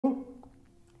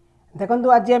देखो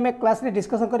आज आम क्लास रे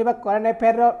डिस्कसन करबा current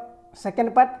affair row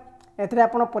second part एथरे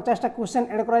आपण 50टा क्वेश्चन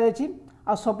ऐड करा जायछि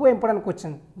आ सब इंपोर्टेंट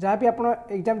क्वेश्चन जहाँ भी आपण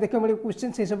एग्जाम देखियो मिले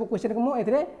क्वेश्चन से सब क्वेश्चन को मु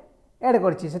एथरे ऐड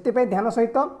करछि सेति पय ध्यान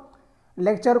सहित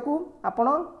लेक्चर को आपण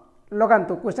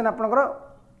लगांतु क्वेश्चन आपनकर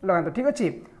लगांतु ठीक अछि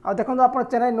आ देखंतु आपण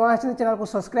चैनल नया आछि चैनल को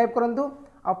सब्सक्राइब करंतु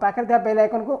आ पाखरे था बेल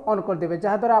आइकन को ऑन कर देबे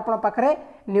जहाँ द्वारा आपण पाखरे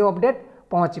न्यू अपडेट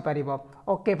पहुँची पारिबो।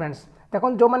 ओके फ्रेंड्स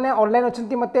देखो जो मैंने ऑनलाइन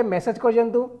अच्छे मते मेसेज कर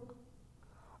दिंतु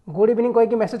गुड इवनिंग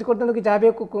कहीकि मेसेज कर दिंतु कि जहाँ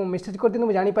भी मेसेज कर दिंतु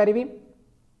मुझे जानीपारि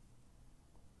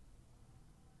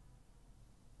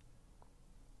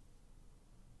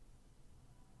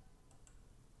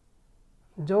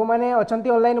जो मैंने अच्छा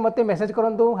ऑनलाइन मते मेसेज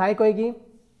करंतु हाय कहीकि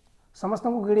समस्त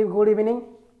को गुड इवनिंग।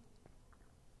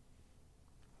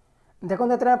 देखो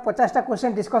ये 50टा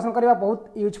क्वेश्चन डिस्कसन करवा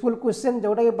बहुत यूजफुल क्वेश्चन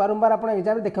जोटा कि बारंबार आप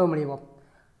एग्जाम देखा मिल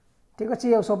ठीक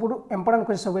अच्छे सब इंपोर्टेंट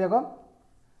क्वेश्चन सब जाक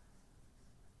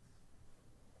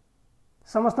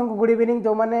समस्त को गुड इवनिंग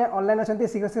जो मैंने ऑनलाइन अच्छा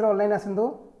शीघ्र शीघ्र ऑनलाइन आसतु।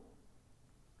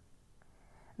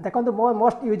 देखो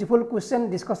मोस्ट यूजफुल क्वेश्चन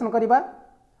डिस्कसन करवा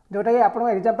जोटा कि आपको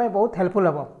एग्जाम बहुत हेल्पफुल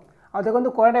हम आ देखो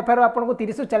करंट अफेयर आपको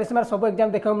 30 ରୁ 40 मार्क सब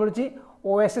एग्जाम देखा मिलूँ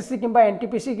ओएसएससी कि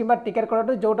एनटीपीसी कि टिकेट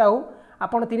कलेक्टर जोटा हो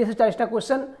आप 30 ରୁ 40टा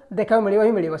क्वेश्चन देखा मिल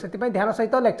ही मिल से ध्यान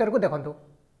सहित लेक्चर को देखो।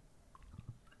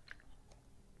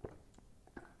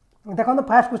 देखो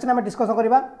फास्ट क्वेश्चन आम डिस्कसन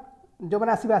करवा जो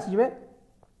मैंने आसवे आसवे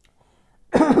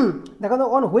देखो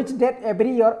on which date every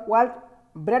year world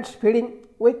breast feeding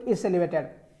week is celebrated.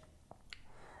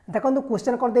 देखो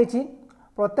क्वेश्चन कर देछि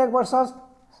प्रत्येक वर्ष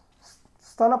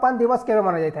स्तनपान दिवस केवे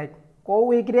मना जाय थाय को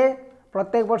वीक रे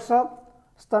प्रत्येक वर्ष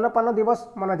स्तनपान दिवस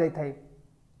मना जाय थाय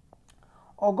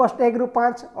अगस्त 1 ରୁ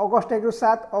 5 अगस्त 1 ରୁ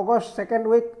 7 अगस्त सेकेंड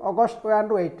वीक अगस्त 1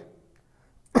 ରୁ 8।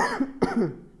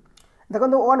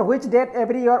 देखो on which date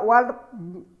every year world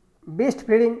breast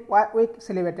feeding week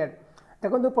celebrated.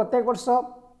 देखो प्रत्येक वर्ष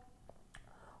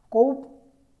कौ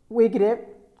वीक रे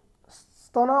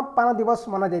स्तनपान दिवस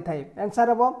मना जाय थाय आंसर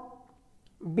हम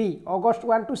B August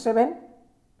 1 to 7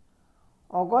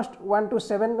 August 1 to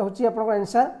 7 होची आपन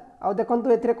आंसर। आ देखंतु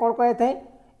एथरे कोन कहै थाय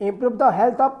improve the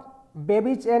health of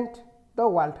babies and the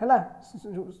world हैला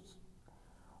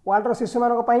वर्ल्ड रो शिशु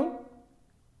मानक पई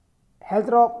हेल्थ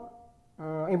रो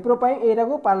इंप्रूव पई एरा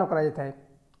को पालन करा जाय थाय।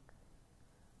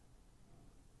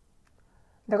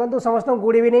 देखंतु समस्त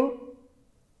गुड इवनिंग।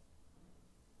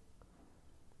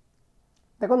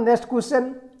 देखो next question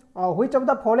which of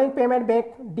the following payment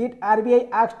bank did RBI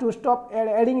ask to stop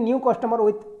adding new customer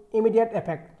with immediate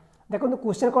effect. देखो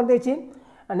क्वेश्चन कर देछि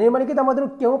निम्नलिखित मध्य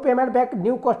क्यों पेमेंट बैंक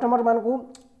न्यू कस्टमर मान को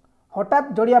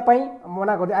हठात जोड़िया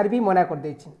मना कर आरबीआई मना कर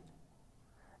देछि।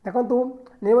 देखो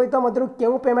निम्नलिखित मध्य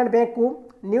क्यों पेमेंट बैंक को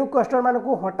न्यू कस्टमर मान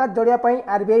को हठात जोड़िया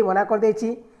आरबीआई मना कर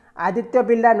देछि आदित्य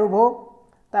बिरला नुभो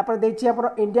तापर देछि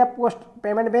अपन India post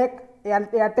payment bank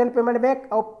Airtel payment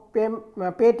bank और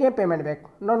Paytm payment bank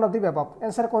none of the above.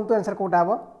 Answer कौन तो आंसर कोटा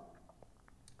हम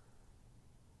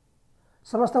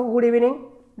समस्त को गुड इवनिंग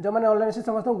जो मैंने ऑनलाइन से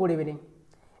समस्त को गुड इवनिंग।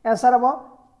 आंसर हम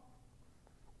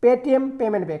पेटीएम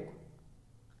पेमेंट बैंक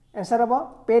आंसर हम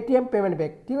पेटीएम पेमेंट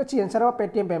बैंक ठीक अच्छे आंसर हम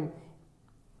Paytm payment.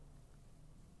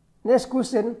 Next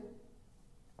question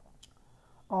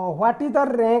what is the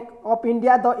rank of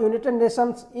India the United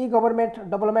Nations E government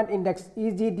development index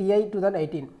EGDI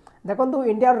 2018। देखो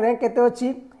इंडिया रैंक केते अछि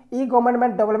ई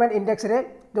government development index रे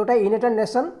जोटा United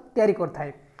nation तैयारी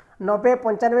करथाय 90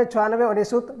 95 96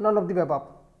 99 none of the above.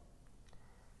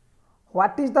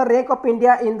 What is the rank of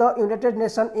India in the United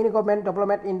nation in government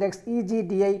development index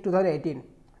EGDI 2018।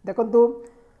 देखो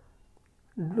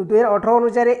 2018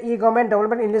 अनुसार ई government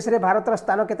development index रे भारत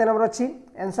स्थान केते नंबर अछि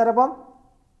आंसर हम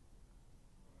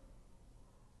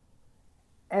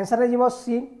आंसर जीव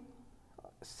सी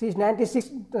 96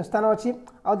 स्थान अच्छी।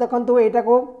 आ देखो यहाँ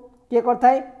को किए करता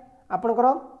आपणकर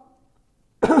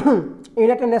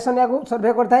यूनाइटेड नेशन या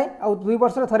सर्वे करता है आ 2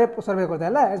 वर्ष थे सर्वे करता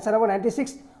है आंसर हम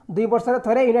 96 2 वर्ष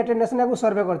थे यूनाइटेड नेशन या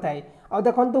सर्वे करता है। आ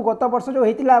देखो गत वर्ष जो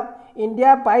होता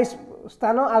इंडिया 22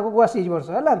 स्थान आगक आसी वर्ष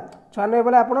है 96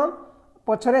 बेले आप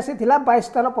पछरे से 22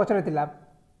 स्थान पछरे थिला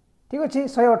ठीक अच्छे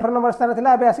 118 नंबर स्थान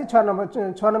था अब आसी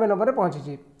 96 नंबर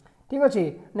पहुँची ठीक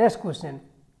अच्छे। Next question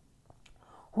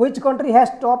which country has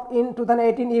top in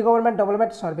 2018 E government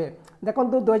development सर्वे। देखो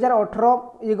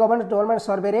 2018 ई गवर्नमेंट डेवलपमेंट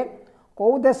सर्वे रे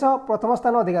कौ देश प्रथम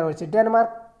स्थान अधिकार रही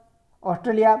Denmark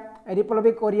Australia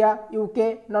Republic Korea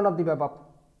UK none of the above.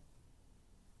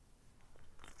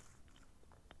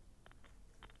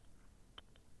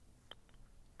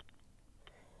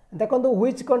 देखो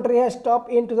which country has top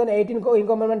in 2018 E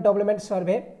government development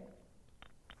सर्वे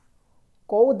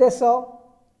कौ देश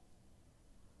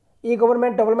ई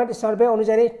गवर्नमेंट डेवलपमेंट सर्वे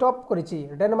अनुसार top करिछि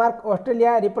Denmark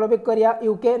Australia Republic Korea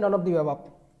UK none of the above.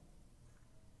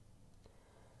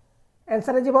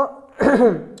 Answer जीव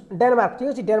डेनमार्क। ठीक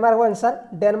अच्छे Denmark वो answer.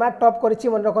 Denmark top कर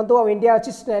मन रखु और इंडिया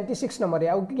अच्छी 96 नंबर।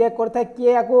 आउ किए करता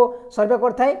किए या सर्वे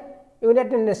करता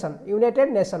यूनाइटेड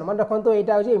नेशन मन रखु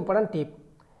यहाँ हूँ इंपोर्टाट टिप।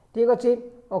 ठीक अच्छे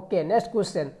ओके नेक्स्ट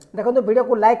क्वेश्चन देखो वीडियो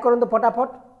को लाइक करूँ फटाफट।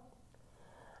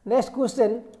 Next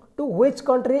question to which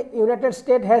country United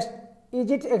state has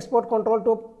is it export control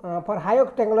to for high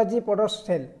technology products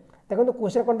cell. देखो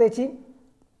क्वेश्चन कौन देखिए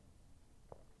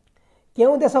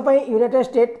क्यों देश यूनाइटेड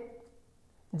स्टेट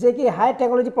जे कि हाई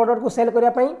टेक्नोलॉजी प्रोडक्ट को सेल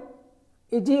करने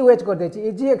इजी वेज कर देछि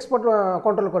इजी एक्सपोर्ट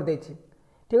कंट्रोल कर देछि।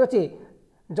 ठीक अच्छे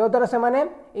जो द्वारा से माने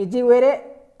इजी वे रे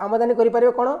आमदानी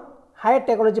करें कौन हाई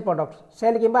टेक्नोलॉजी प्रोडक्ट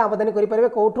सेल कि आमदानी करें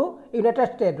कौटू यूनाइटेड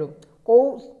स्टेट रु कौ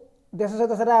देश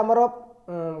सहित सारा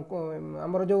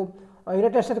आमर जो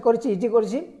यूनाइटेड स्टेट कर इजी कर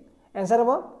आंसर हम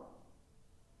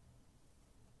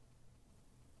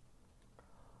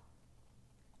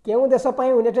क्यों देश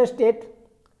United state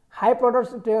high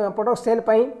product cell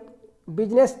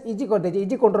business easy कर देछि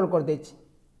इजी कंट्रोल कर देछि।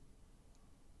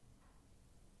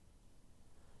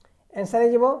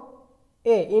 आंसर हो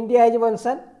ए इंडिया है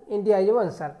आंसर इंडिया है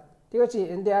आंसर। ठीक अच्छे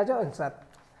इंडिया है आंसर।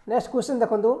 नेक्स्ट क्वेश्चन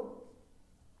देखो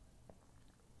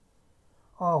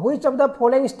which of the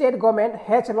following state government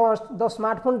has launched the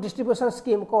smartphone distribution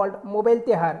scheme called mobile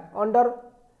Tihar under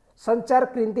संचार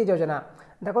क्रांति योजना।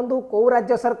 देखो कौ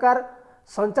राज्य सरकार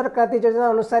संचार क्रांति योजना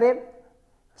अनुसार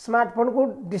स्मार्टफोन को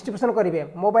डिस्ट्रीब्यूशन करेंगे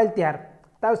मोबाइल तिहार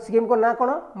ता स्कीम को ना कौन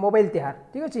मोबाइल तिहार।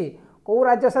 ठीक अच्छे कौ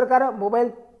राज्य सरकार मोबाइल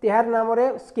तिहार नाम रे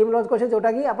स्कीम लॉन्च कर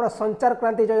जोटा कि आप संचार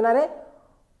क्रांति योजना रे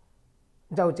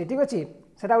जाऊँगी। ठीक अच्छे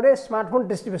सेटा गोटे स्मार्टफोन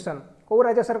डिस्ट्रीब्यूशन कौ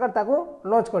राज्य सरकार ताको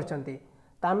लॉन्च कर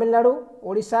तमिलनाडु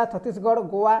ओडिशा छत्तीसगढ़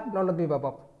गोवा लक्षद्वीप।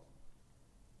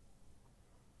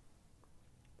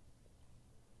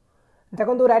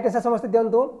 देखो राइट आंसर समस्त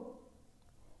दिंतु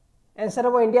आंसर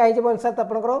हम इंडिया हो आंसर तो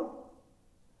आपंकर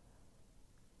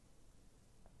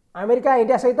अमेरिका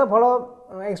इंडिया सहित भल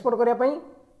एक्सपोर्ट करने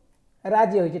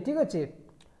राजी होती। ठीक अच्छे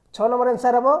 6 नंबर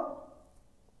आंसर हम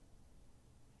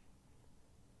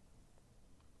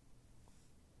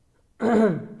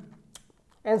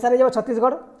आंसर हो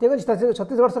छत्तीसगढ़। ठीक अच्छे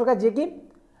छत्तीसगढ़ सरकार जी कि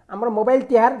आम मोबाइल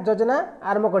तिहार योजना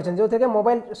आरंभ कर जो थे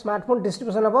मोबाइल स्मार्टफोन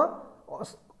डिस्ट्रीब्यूशन हम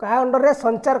क्या अंडर रे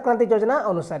संचार क्रांति योजना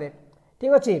अनुसार।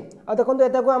 ठीक अच्छे आ देखो ये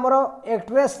आमर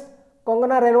एक्ट्रेस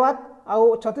कंगना रनौत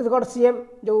आउ छत्तीसगढ़ सीएम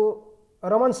जो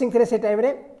रमन सिंह थे से टाइम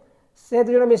रे से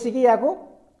दुज मिसिकी या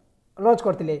लॉन्च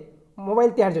करते मोबाइल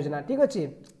तिहार योजना। ठीक अच्छे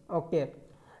okay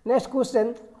next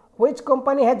question which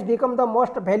company has become the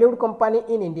most valued company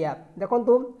in India. देखो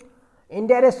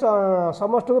इंडिया रे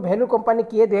समस्त वैल्यू कंपनी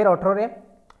किए 2018 रे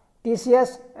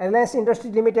TCS Reliance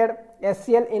industry limited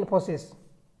HCL Infosys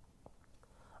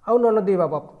आउ लक्षद्वीप।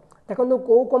 देखो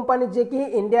कौ कंपनी जे कि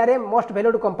इंडिया रे मोस्ट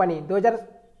वैल्यूड कंपनी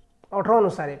 2018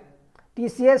 अनुसार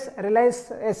टीसीएस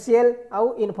रिलायंस एचसीएल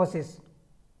आउ इन्फोसिस।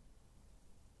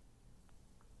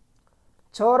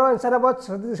 6 आंसर हम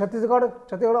छत्तीसगढ़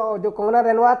जो कंगना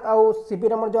रनौत आउ सीपी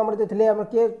रमन जो आम थे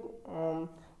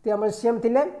किए सीएम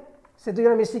थे से दुज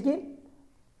मिसिकी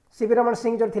सीपी रमन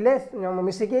सिंह जो थे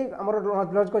मिसिकी आम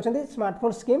लॉन्च कर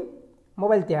स्मार्टफोन स्कीम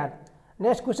मोबाइल तिहार।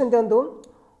 नेक्स्ट क्वेश्चन दिंतु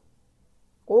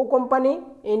कौ कंपनी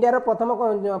इंडिया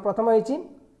प्रथम होती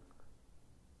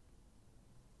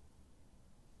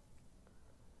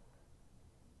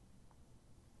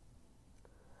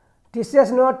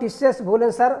टीसीएस नुह टीसीएस भूल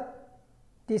आंसर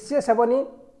टीसीएस हेनी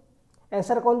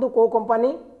आंसर कहतु कौ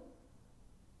कंपनी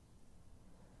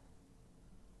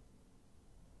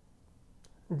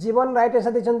जीवन राइट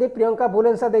आंसर देखते प्रियंका भूल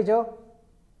आंसर देच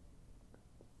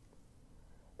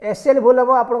एसएल भूल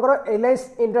हम आपंकर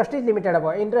रिलायंस इंडस्ट्री लिमिटेड हम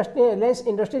रिलायंस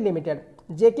इंडस्ट्री लिमिटेड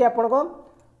जे कि आपण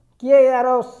किए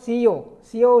यार सीईओ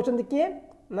होती किए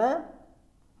ना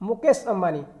मुकेश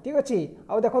अंबानी। ठीक अच्छे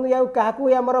आ देखो या क्या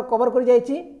कवर कर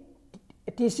जाइए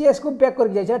टीसीएस को बैक कर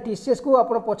जाइए टीसीएस को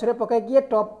आप पछरे पकई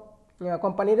टॉप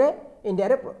कंपनी रे इंडिया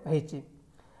रे होती।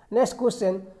 Next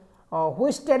question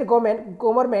which state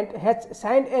government has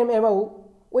signed an MOU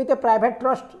with A private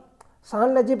trust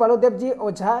सहनलाजी Baldev जी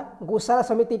ओझा गौशाला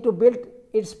समिति to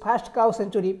build its first cow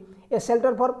century A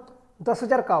shelter for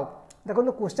 10,000 cow.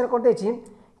 देखो क्वेश्चन कर देखिए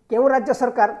क्यों राज्य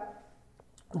सरकार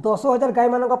 10,000 गाय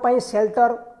मान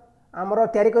शेल्टर आमर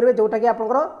तैयारी करेंगे जोटा कि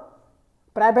आपंकर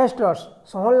प्राइवेट ट्रस्ट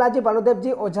सहनलाजी बलदेव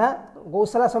जी ओझा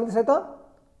गौशाला समिति सहित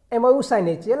एमओयू साइन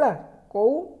है कौ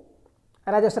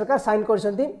राज्य सरकार साइन कर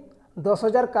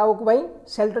 10,000 काउ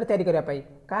शेल्टर तैयारी करने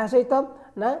क्या सहित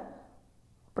ना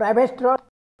प्राइवेट ट्रस्ट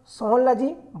सहनलाजी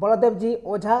बलदेव जी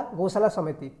ओझा गौशाला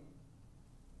समिति।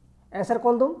 आंसर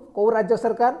कहतु कौ राज्य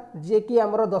सरकार जी कि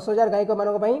आमर 10,000 गायक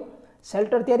मान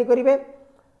शेल्टर तैयारी करेंगे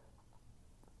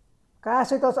क्या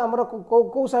सहित आमर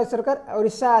कौ राज्य सरकार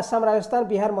ओडिशा आसाम राजस्थान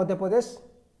बिहार मध्य प्रदेश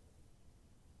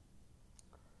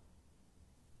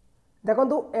देखो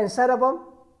एनसर हम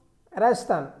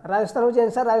राजस्थान राजस्थान हूँ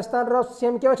एनसर राजस्थान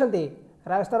सीएम किए अच्छा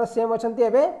राजस्थान सीएम अच्छा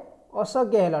अशोक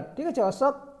गहलोत ठीक अच्छे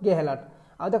अशोक गहलोत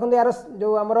आ देखो यार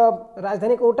जो आमर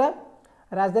राजधानी कौटा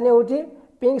राजधानी हूँ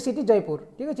पिंक सिटी जयपुर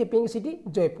ठीक अच्छे pink city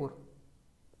Jaipur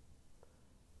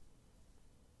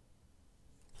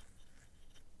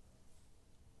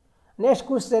next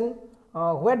question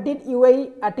weight did UAE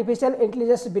artificial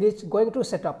intelligence bridge going to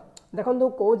setup देखो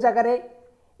कौ जगार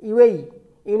UAE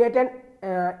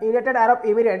United Arab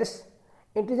Emirates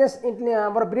intelligence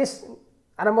आमर ब्रिज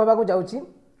आरंभ होगा जाऊँगी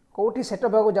कौटी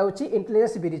सेटअप होगा जाऊँगी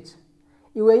intelligence bridge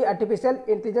UAE artificial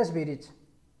intelligence bridge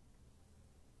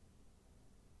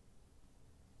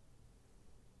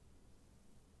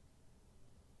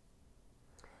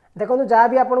देखो जहाँ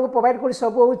भी आपको प्रोवाइड कर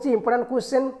सब हूँ इंपोर्टाट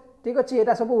क्वेश्चन ठीक अच्छे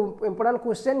यहाँ सब इंपोर्टाट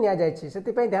क्वेश्चन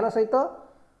नि ध्यान सहित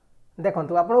देखो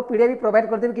आपको पीडीएफ भी प्रोवाइड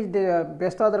करदेवी कि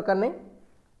व्यस्त दरकार नहीं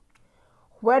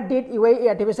weight did UAE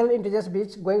artificial intelligence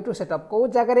bridge going to setup कौ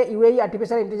जगार UAE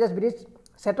artificial intelligence bridge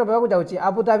setup होगा जाऊँगी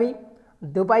Abu Dhabi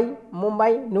Dubai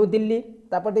Mumbai new Delhi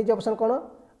तापर देखिए ऑप्शन कौन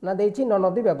ना देखिए नन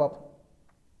ऑफ द अबव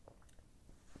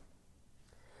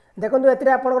देखो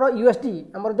ये आपंकर यूएसडी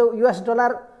आमर जो यूएस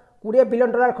डॉलर 20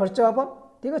 बिलियन डॉलर खर्च हम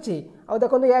ठीक अच्छे आ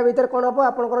देखो या भर कौन हम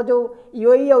आपंकर जो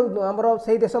यूएई आमर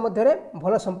से देश मध्य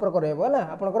भल संपर्क रहा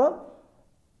आपंकर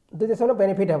दुई देश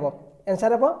बेनिफिट हम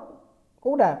एनसर हम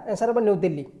कौटा एनसर हम न्यू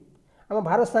दिल्ली आम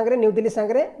भारत सांगे न्यू दिल्ली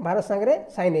सांगे भारत सांगे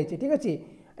साइन होती ठीक अच्छे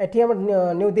एटी आम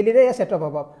न्यू दिल्ली में सेटअप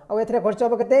हम आउ खर्च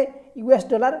हम के यूएस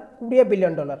डॉलर 20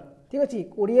 बिलियन डॉलर ठीक अच्छे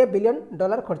 20 बिलियन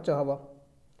डॉलर खर्च हम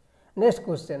next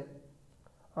question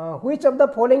which of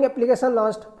the following application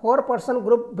launched 4-person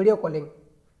group video calling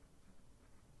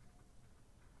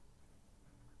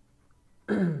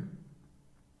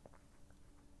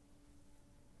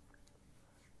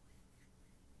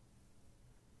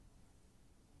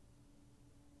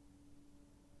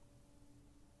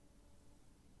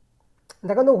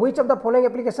देखो which of the following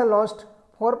application launched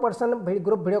 4-person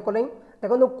group video calling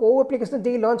देखो कौ एप्लीकेशन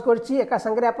जी लॉन्च कर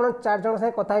संगे आप 4 जन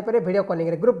साथ कथा video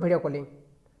calling group video calling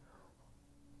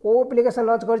कौ एप्लीकेशन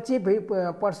लॉन्च कर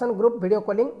person group video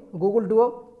calling Google Duo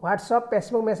WhatsApp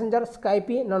Facebook messenger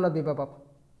स्काइपी none of the above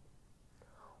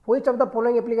which of the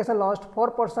following application launched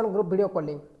 4-person group video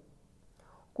calling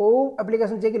कौ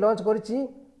application जी launch कर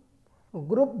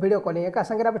group video calling एक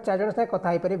संगे आप 4 जन साथ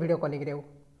कथा वीडियो कॉलिंग रे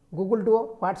Google Duo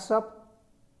WhatsApp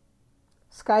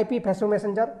स्काइपी Facebook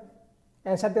messenger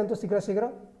answer दिंतु शीघ्र शीघ्र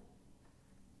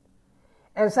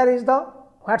answer is the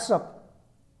WhatsApp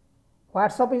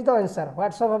WhatsApp is the answer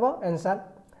WhatsApp हम आंसर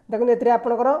देखो ये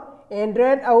आपंकर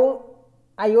एंड्रॉइड आउ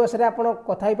आईओएस रे आप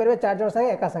कथा पारे 4 जन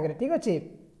संगे एका संगे ठीक अच्छे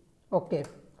okay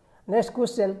next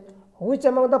question which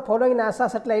among the following NASA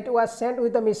satellite was sent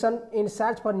with the mission in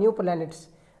search for new planets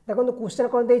देखो क्वेश्चन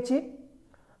कौन देछि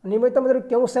निमित्त मध्य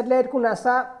क्यों सैटेलाइट को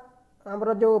नासा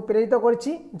आमर जो प्रेरित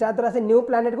करद्वारा से न्यू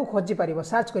प्लैनेट को खोजी पार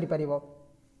सर्च कर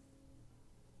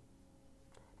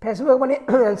फेसबुक मानी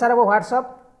आंसर हम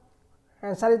WhatsApp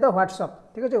answer is the WhatsApp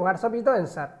ठीक है व्हाट्सएप इज द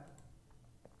आंसर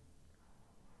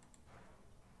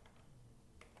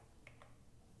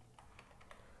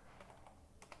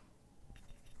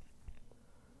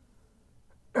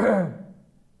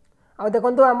आ देखो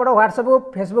आम व्हाट्सएप को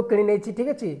फेसबुक किणी नहीं ठीक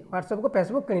अच्छे व्हाट्सएप को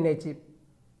फेसबुक किणी नहीं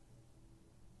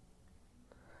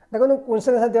देखो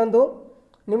क्वेश्चन दिंतु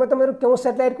निमित्त मध्य क्यों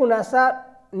सैटेलाइट को नासा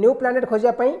न्यू प्लैनेट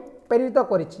खोजापी प्रेरित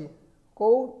कर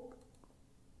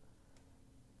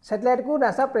सैटेलाइट को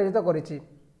नासा प्रेरित कर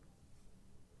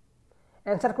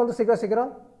आंसर कहतु शीघ्र शीघ्र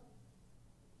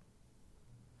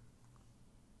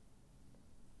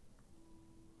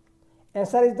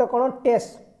आंसर इज द कौन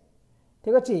टेस्ट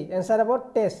ठीक अच्छे आंसर हम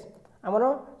टेस्ट आमर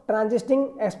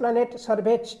ट्रांजिस्टिंग एक्सप्लानेट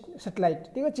सर्वे सैटेलाइट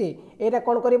ठीक अच्छे यहाँ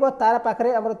कौन कर तारा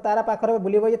पाखे आम तारा पाखे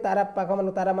बुलब ये तारा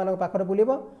तारा मान पाखे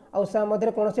बुलब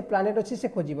आदि कौन से प्लानेट अच्छी से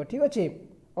खोज ठीक अच्छे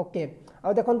ओके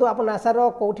आ देखो आप नासार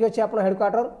कौटी अच्छे आप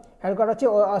हेडक्वार्टर अच्छे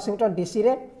वाशिंगटन डीसी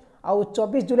रे आ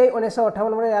 24 जुलाई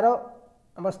 1958 में यार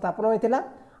आम स्थापन होता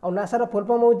आ नासार फुल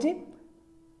फॉर्म हूँ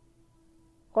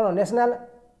कौन national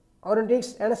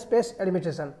aeronautics and space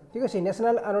administration ठीक अच्छे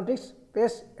national aeronautics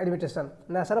space administration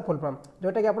Naseer full form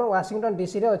जोटा कि आप वाशिंगटन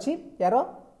डीसी रे अच्छी यार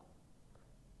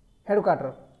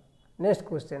हेडक्वार्टर नेक्स्ट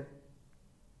क्वेश्चन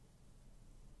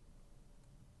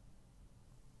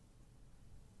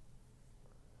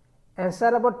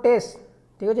आंसर हम टेस्ट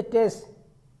ठीक अच्छे टेस्ट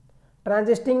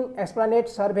ट्रांजिस्टिंग एक्सप्लानेट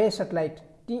सर्वे सैटेलाइट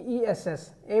TESS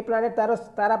ए प्लानेट तार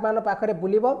तारा मान पाखे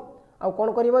बुलब आ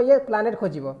कौन कर ये प्लानेट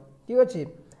खोज ठीक अच्छे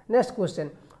next question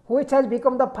which has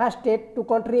become the first state to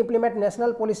country implement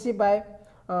national policy by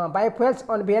biofuels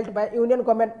unveiled by union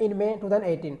government in May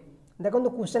 2018। देखो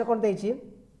क्वेश्चन कौन देछि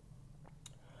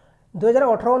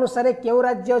 2018 अनुसार क्यों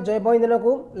राज्य जैव इंधन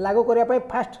को लागू करने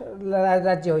फास्ट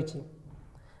राज्य होइछि।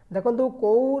 देखो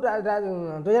कौ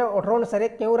 2018 अनुसार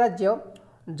क्यों राज्य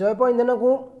जैव इंधन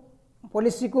को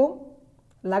पॉलिसी को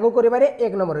लागू करिबारे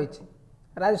 1 नंबर होइछि।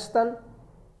 राजस्थान,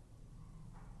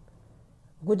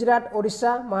 गुजरात,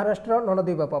 ओडिशा, महाराष्ट्र,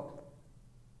 नलद्वीप।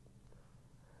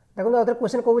 देखो आउथरे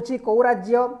क्वेश्चन कहूँ कौ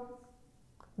राज्य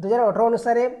 2018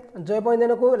 अनुसार जैव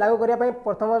इंधन को लागू करने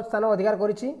प्रथम स्थान अधिकार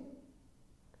करिछि।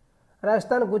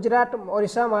 राजस्थान, गुजरात,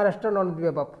 ओडिशा, महाराष्ट्र,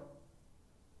 नलद्वीप।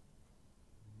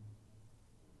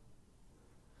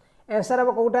 आंसर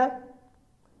हम कौटा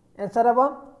आंसर हम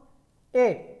ए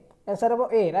आंसर हम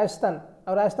ए राजस्थान।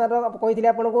 और राजस्थान कही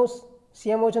आपको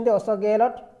सीएम होती अशोक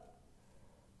गहलोत।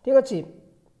 ठीक अच्छे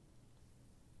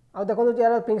आउ देखो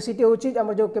यार पिंक सिटी हूँ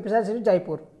आम जो कैपिटल सिटी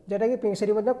जयपुर जोटा कि पिंक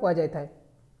सिटी कह जाए।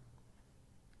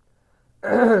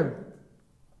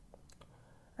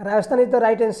 Rajasthan is the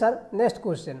right answer. Next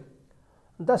question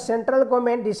the central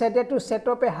government decided to set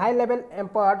up A high level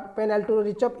empowered panel to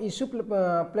rich up issue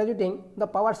प्लेजुटिंग the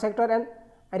power sector and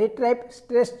retrieve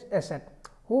stressed asset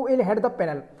who will head the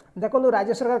panel. देखो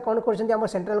राज्य सरकार कौन कर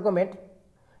central government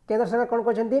केंद्र सरकार कौन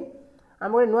कर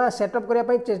गोटे नुआ सेटअप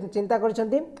करने चिंता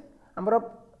कर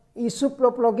इश्यू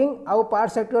प्लगिंग आउ पावर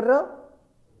सेक्टर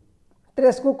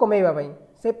ट्रेस को कमेवाई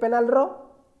से पैनल रो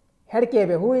हेड किए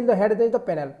हे who will the head the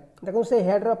panel. देखो से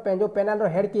हेड जो पैनल रो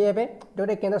हेड किए हे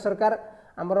जोटे केंद्र सरकार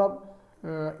आमर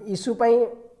इश्यू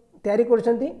तैयारी कर।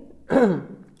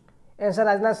 Answer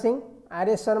Rajnath Singh,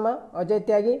 RS. Sharma, Ajay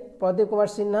Tyagi, Pradeep Kumar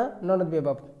Sinha,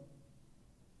 नलद्वीप।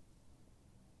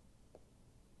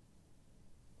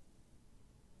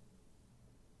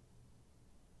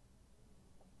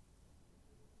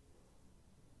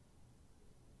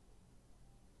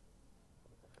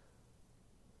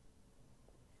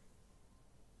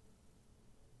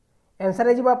 Answer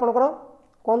आपंकर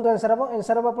कौन तो आंसर हम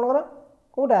आंसर हम आपंकर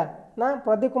कौटा ना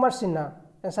प्रदीप कुमार सिन्हा।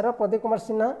 आंसर हम प्रदीप कुमार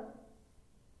सिन्हा।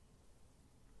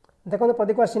 देखो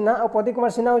प्रदीप कुमार सिन्हा और प्रदीप कुमार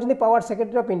सिन्हा होती पावर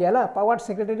सेक्रेटरी ऑफ इंडिया है पावर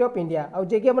सेक्रेटरी ऑफ इंडिया और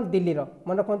जे कि हम दिल्ली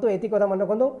मन रखु ये कथा मन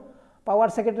रखु पावर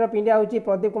सेक्रेटरी ऑफ इंडिया हूँ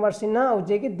प्रदीप कुमार सिन्हा और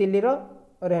जे कि दिल्ली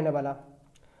रहने वाला।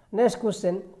 Next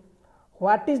question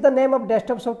what is the name of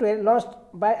desktop software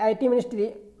launched by IT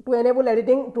ministry to enable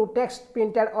editing to text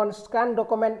printed on scanned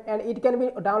document and it can be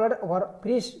downloaded for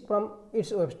free from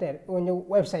its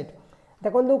website।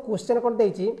 देखो question कौन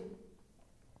देछि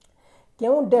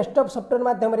क्यों desktop software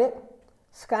माध्यम रे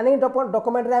scanning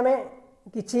document रे हमें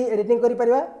किछि editing करि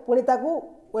परिबा पुनी ताकू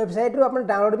वेबसाइट रो अपन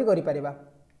डाउनलोड भी करि परिबा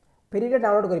फ्री रे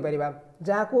डाउनलोड करि परिबा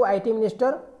जहाँ को आईटी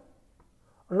मिनिस्टर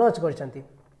लॉन्च करछंती।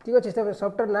 ठीक अछि से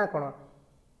सॉफ्टवेयर ना कोन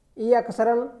ई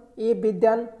अक्षरन ई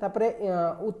विद्यान तापरे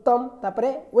उत्तम तापरे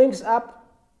विंग्स आप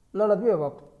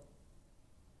नलद्वीप।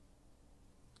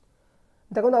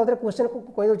 देखो आउथरे क्वेश्चन को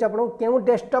कहि दउछ आपन केउ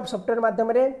डेस्कटॉप सॉफ्टवेयर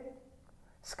माध्यम रे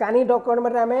स्कानिंग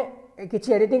डॉक्यूमेंट रे हमें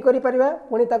किछि एडिटिंग करि परिबा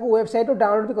पुनी ताकू वेबसाइट रो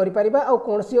डाउनलोड भी करि परिबा और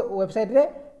कोनसी वेबसाइट रे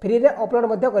फ्री रे अपलोड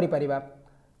मध्य करि परिबा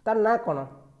तार ना कोन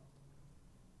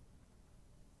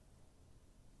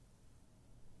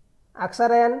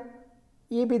अक्षरायन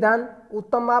ई विधान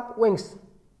उत्तम आप विंग्स।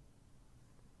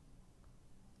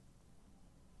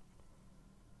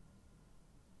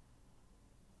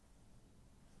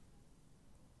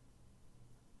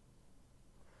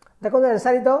 देखो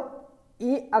आंसर तो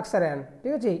ई अक्षरायन।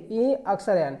 ठीक अच्छे ई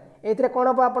अक्षरायन ये कौन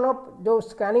हम आप जो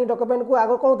स्कानिंग डॉक्यूमेंट को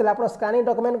आगे कौन आप स्कानिंग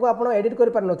डॉक्यूमेंट को आप एडिट कर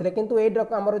पार नथिले किंतु ए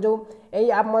आमर जो यही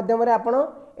आप माध्यम आप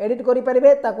एडिट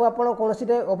करेंगे ताकू आप कौन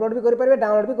अपलोड भी करेंगे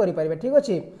डाउनलोड भी करेंगे। ठीक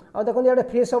अच्छे और देखो ये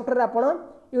फ्री सॉफ्टवेयर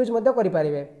आप यूज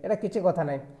करेंगे यहाँ किसी कथा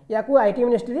ना या आईटी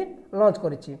मिनिस्ट्री लॉन्च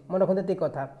करी मन रखते ये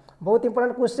कथा बहुत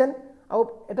इंपोर्टेंट क्वेश्चन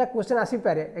आटा क्वेश्चन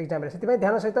आसीपे एग्जाम से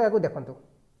ध्यान सहित या देखूँ।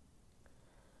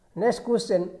 Next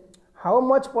question how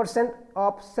much percent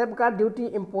of safeguard duty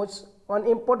imposed on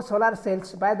import solar cells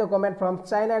by the government from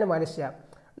China and Malaysia।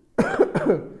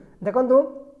 देखो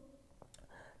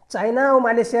चाइना और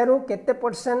मालेशिया रु केते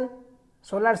percent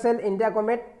solar cell India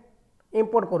government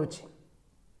import करुच्ची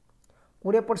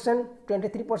 20%,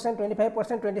 23%,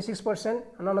 25%, 26%,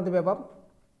 none of the above।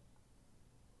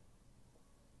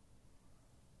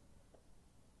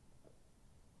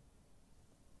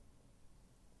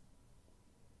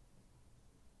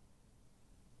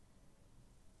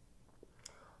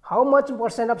 How much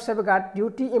percent of safeguard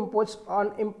duty imposed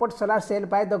on import solar cell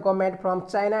by the government from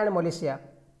China and Malaysia।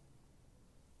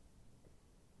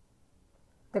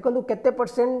 देखो केते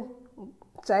percent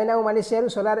China और Malaysia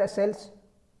solar sales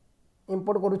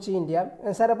import करुच्ची India.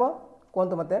 Answer हम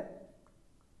कहतु मत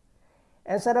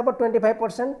answer हम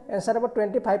 25%, answer हम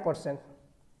 25%।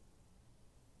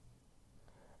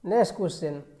 Next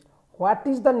question, what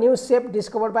is the new shape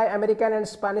discovered by American and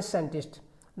Spanish scientist.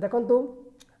 देखंतु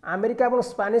America और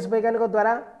स्पेनिश वैज्ञानिक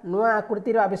द्वारा नुआ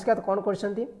आकृतिर आविष्कार कौन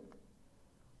कर,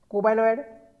 कुबाइनॉइड,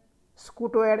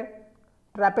 स्कूटोइड,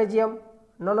 trapezium,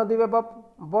 none of the above,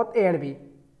 both A and B.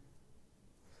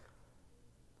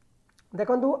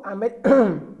 देखंतु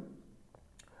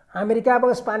अमेरिका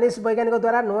और स्पेनिश वैज्ञानिक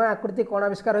द्वारा नुआ आकृति कौन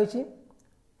आविष्कार होइछि,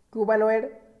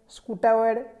 क्यूबानॉइड,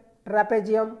 स्कूटाओइड,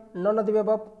 trapezium, none of the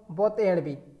above, both A and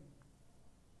B.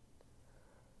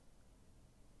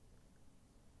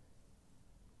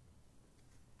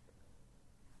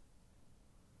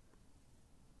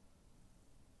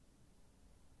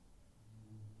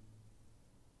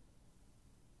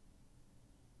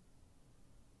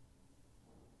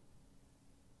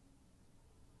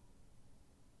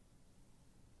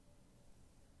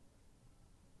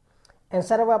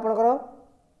 Answer हम आपंकर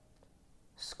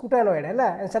स्कूटानॉइड है,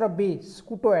 आंसर बी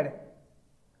स्कूटोइड।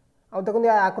 आ देखो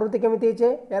आकृति केमी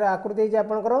यार आकृति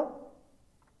आपंकर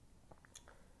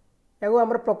या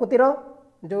प्रकृतिर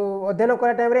जो अध्ययन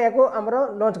करा टाइम आमर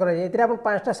लॉन्च कर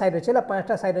पांचटा साइड अच्छे,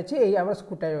 पांचटा साइड अच्छी यही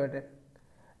स्कूटानॉइड।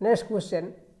 Next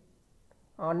question,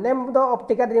 name the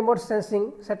optical remote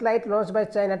sensing satellite launch by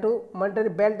China to monitor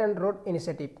belt and road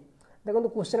initiative. देखो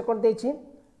क्वेश्चन कौन देछि,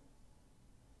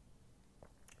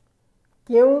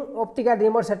 क्यों ऑप्टिकल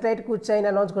रिमोट सैटेलाइट को चाइना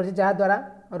लॉन्च कर जहाद्वारा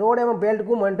रोड एवं बेल्ट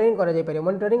को मॉनिटरिंग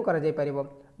कर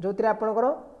जो आपंकर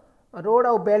रोड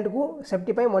और बेल्ट को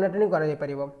सेफ्टी पर मॉनिटरिंग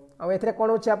कर कौन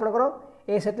होची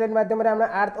आपंकर ए सैटेलाइट माध्यम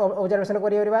अर्थ ऑब्जर्वेशन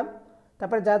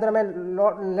कर जहाद्वारा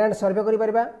लैंड सर्वे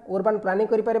कर अर्बन प्लानिंग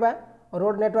कर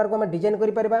रोड नेटवर्क को डिजाइन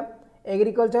कर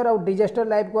एग्रीकल्चर और डिजास्टर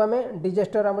लाइफ को आम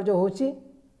डिजास्टर आम जो होची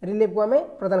रिलीफ को आम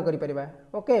प्रदान कर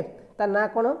ओके। तार ना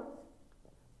कौन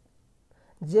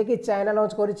जे कि China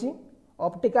launch करिछि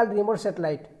optical remote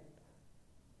satellite.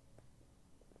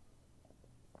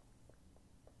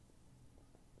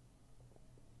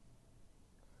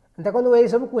 देखो ये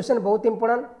सब क्वेश्चन बहुत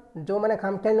इंपोर्टेंट, जो मैंने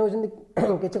खामखाई नौ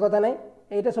किसी कथा ना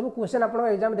यहाँ सब क्वेश्चन आप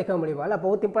एग्जाम देखा मिले है,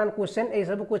 बहुत इंपोर्टेंट क्वेश्चन ये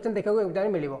सब क्वेश्चन देखा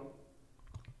एग्जाम मिले।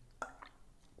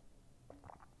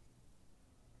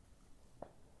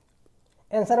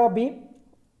 Answer of B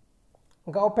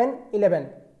गाओफेन 11,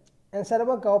 answer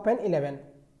of गाओफेन 11,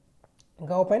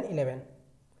 गाओफेन 11।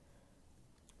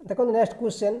 देखो next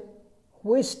question,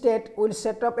 which state will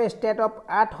set up A state of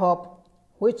art hub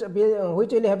which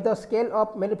will have the scale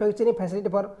of manufacturing facility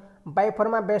for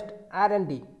biopharma based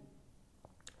R&D।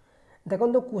 देखो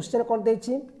question कौन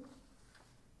देछि,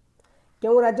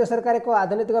 क्यों राज्य सरकार एक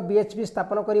आधुनिक बीएचपी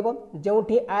स्थापन करिवो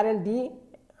जोठी R&D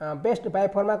बेस्ट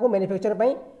बायोफार्मा को मैन्युफैक्चर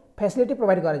पई फैसिलिटी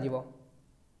प्रोवाइड कर जिवो।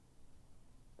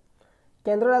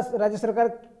 केंद्र राज्य सरकार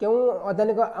क्यों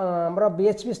आधुनिक हमर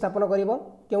बीएचपी स्थापन करिवो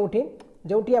क्योंठी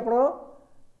जोठी आपण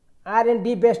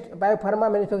R&D best biopharma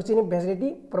manufacturing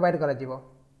facility provide कर जिवो।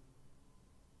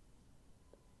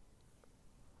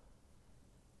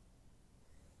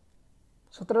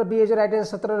 सत्रह B is right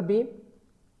answer, 17 B.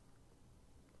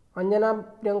 Anjana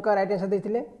Priyanka right answer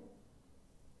देथिले।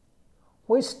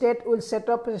 Which state will set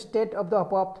up state of the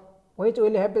above which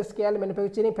will have scale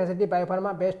manufacturing facility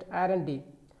biopharma best R&D।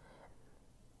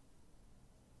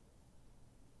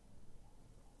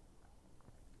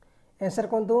 Answer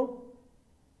कौन दो,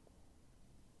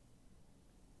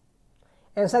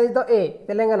 answer is the ए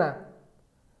तेलंगाना।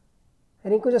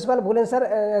 रिंकू जसवाल भूल answer,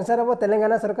 answer हम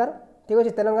तेलंगाना सरकार। ठीक अच्छे,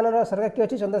 तेलंगाना सरकार किए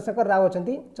अच्छी चंद्रशेखर राव अच्छा,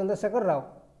 चंद्रशेखर राव।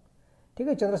 ठीक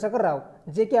है, चंद्रशेखर राव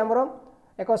जे कि आमर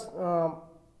एक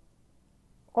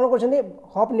कौन कर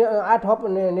हब आर्ट हब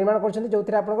निर्माण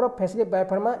कर facility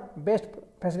biopharma best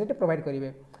facility provide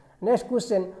करेंगे। Next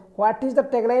question, what is the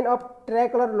tagline of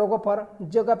tricolour logo for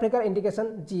geographical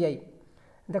indication GI।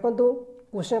 देखो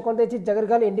क्वेश्चन कौन देखिए,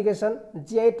 geographical indication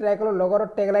GI tricolour लोगोर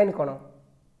tagline कौन।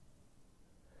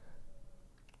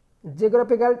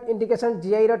 जियोग्राफिकल इंडिकेशन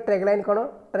GI रो टैगलाइन कौन,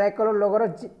 tricolour लोगोर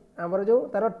आमर जो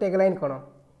तार टैगलाइन कौन।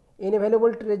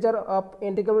 Invaluable treasure of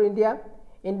इंडिकेबल India,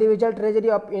 individual treasury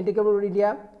of इंडिकेबल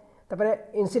India,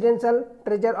 तापर incidental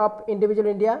treasure of individual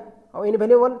India और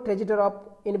invaluable treasure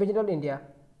of individual India.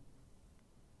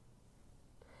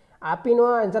 आपी नो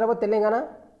आंसर हम Telangana,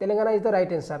 Telangana is the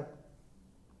right answer.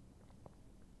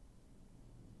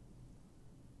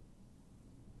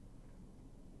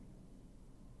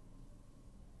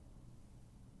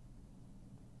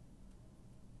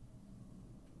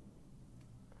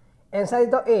 Answer is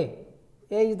the A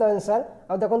is the answer.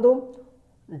 और देखो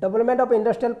development of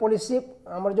industrial policy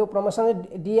आमर जो promotion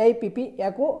DIPP या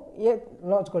ये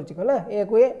लॉन्च कर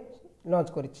लॉन्च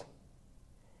कर।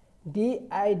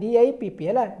 DIPP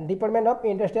है department of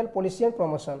industrial policy and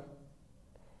promotion.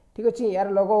 ठीक अच्छे यार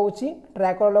लोगो हूँ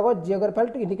ट्राइकलर लोगो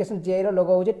जियोग्राफिकल इंडिकेशन जीआई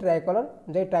लोगो हूँ ट्राइकलर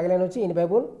जो टैगलाइन हूँ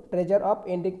इनवेबल treasure of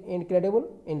incredible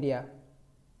India.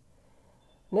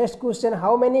 Next question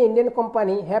how many Indian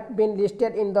company have been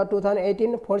listed in the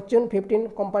 2018 Fortune 15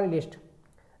 company list.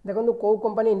 देखो कौ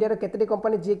कंपनी इंडिया केतटी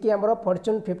कंपनी जी कि आम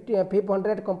फॉर्च्यून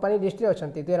 500 कंपनी लिस्ट अच्छा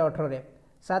 2018 में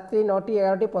 7टी 9टी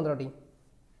 11टी 15टी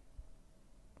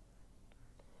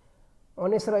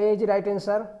 19 ए is right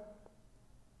answer.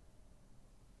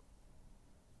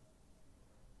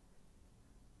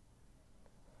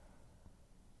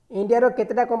 India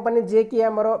केतटा company जी कि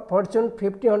आम फॉर्च्यून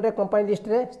 500 कंपनी लिस्ट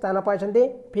रे स्थान पाई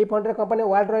 500 कंपनी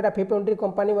वर्ल्ड रहा 500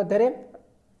 कंपनी मध्य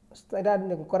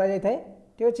करा जाए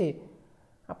ठीक अच्छे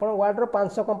आप वर्ल्ड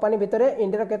 500 कंपनी भितर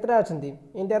इंडिया केतटा अच्छा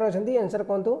इंडिया अच्छा आंसर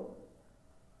कहतु।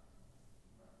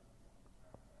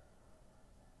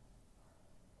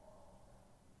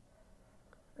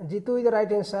 Jitu is the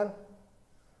right answer.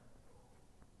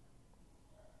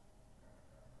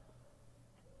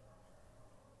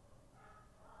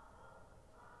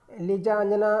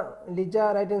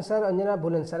 Lisa right answer. Anjana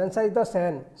भूल answer. Answer is the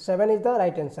 7 is the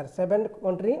right answer. 7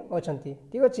 country अच्छा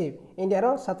ठीक अच्छे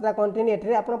इंडिया 7टा कंट्री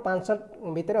ये आप 500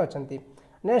 भितर अच्छा।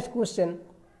 Next question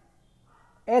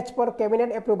as per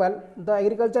cabinet approval the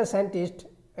agriculture scientist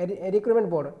recruitment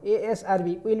board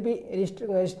ASRB will be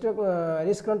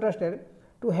रिस्ट्रक्टेड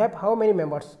to have how many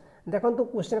members. देखो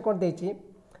question कौन देती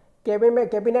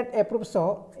कैबिनेट अप्रूव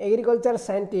सह एग्रीकल्चर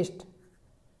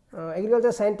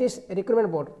साइंटिस्ट रिक्रूटमेंट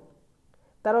बोर्ड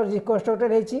तार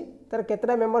रिकन्स्ट्रक्टेड होती तार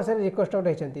केतटा मेंबर से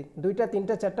रिकन्स्ट्रक्ट होती 2टा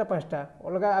 3टा 4टा 5टा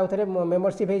अलग आउ थे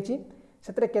मेंबरशिप होती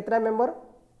से केतटा मेंबर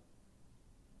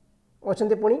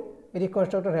अच्छा पुणी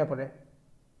रिकन्स्ट्रक्टेड होगा पर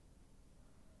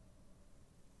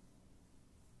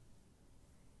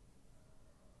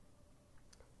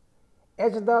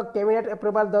As the cabinet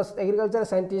approval, the agriculture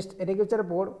scientist agriculture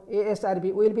board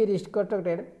ASRB will be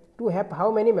reconstructed to have how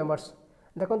many members।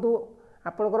 देखो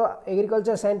आपंकर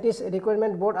एग्रीकल्चर साइंटिस्ट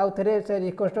रिक्रूटमेंट बोर्ड आउ थे से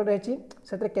रिकन्स्ट्रक्ट होती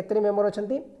से केतने मेंबर अच्छा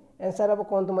आंसर हम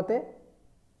कहतु मत।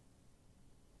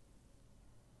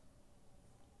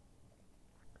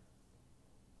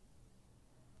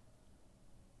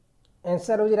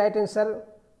 आंसर हूँ right answer.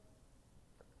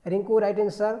 Rinku right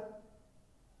answer.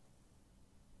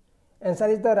 Answer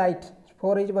is the right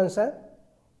 4 is answer.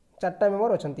 4टा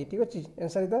member अच्छा ठीक अच्छे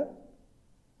आंसर इज द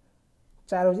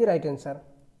 4 हूँ राइट आंसर।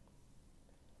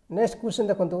 नेक्स्ट क्वेश्चन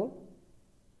देखो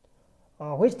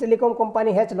which telecom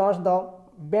company has launch the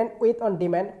bandwidth on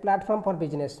demand platform for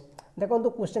business. देखो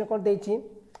question कौन देती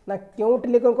ना क्यों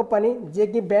टेलीकॉम कंपनी जे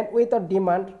कि bandwidth on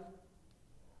demand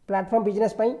platform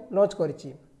business launch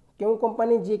करिछि क्यों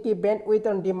कंपनी जे कि bandwidth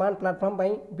on demand platform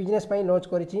business launch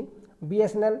करिछि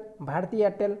BSNL Bharti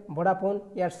Airtel Vodafone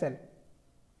Aircel.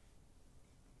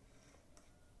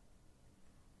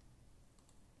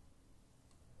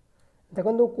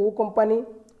 देखो को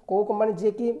कंपनी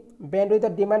जे कि bandwidth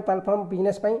demand platform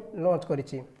business launch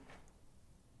करिछि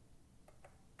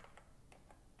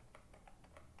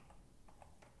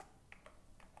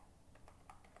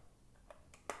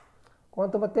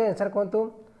कहतु मत आंसर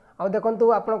कहतु। आ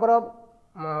देखु आपणकर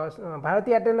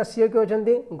भारती एयरटेल सीओ किए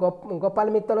अच्छे गोपाल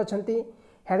मित्तल अच्छा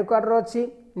हेडक्वार्टर अच्छी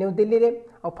न्यू दिल्ली रे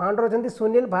और फाउंडर अच्छा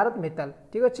सुनील भारत मित्तल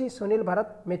ठीक अच्छे सुनील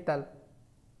भारत मित्तल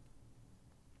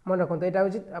मन रखते यहाँ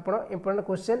हूँ आप important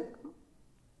question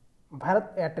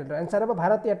Bharat Airtel answer हम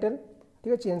भारत एयरटेल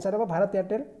ठीक अच्छे आंसर हम भारत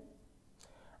एयरटेल।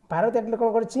 भारत एयरटेल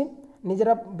कौन कर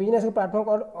निजर business platform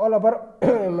all over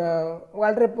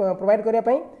world रे प्रोवाइड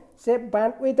करने से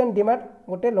बैंडविड्थ एंड डिमांड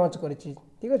गोटे लॉन्च कर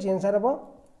ठीक अच्छे आंसर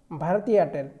हम Bharti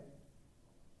Airtel.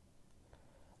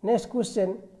 Next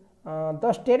question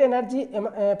the state energy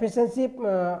efficiency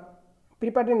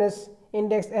preparedness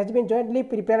index has been jointly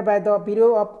prepare by the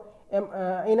bureau of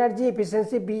energy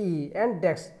efficiency BE and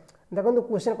डेक्स। देखो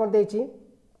question कौन देती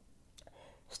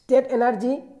state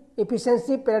energy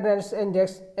efficiency preparedness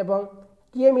index एवं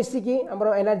किए मिसिकी आम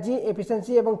एनर्जी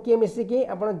एफिशिएंसी एवं किए मिसिकी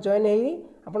आप जॉइन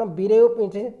हो ब्यूरो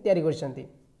तैयारी कर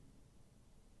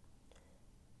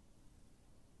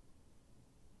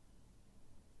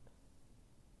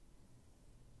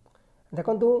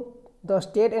देखु the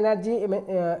state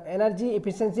energy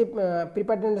efficiency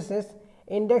preparedness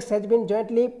index has been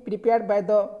jointly prepared by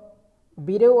the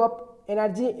bureau of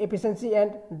energy efficiency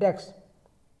and डेक्स।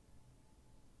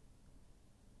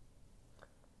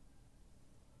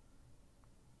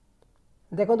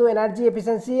 देखो एनर्जी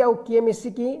एफिशिएंसी आउ किए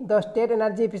मिसिकी the state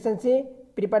energy efficiency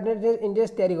preparedness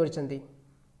index तैयारी कर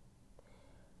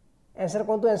आंसर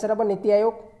कहतु। आंसर हम नीति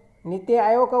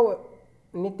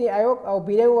आयोग और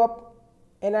bureau of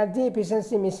energy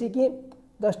efficiency मिसिकी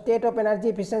the state of energy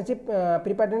efficiency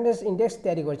preparedness index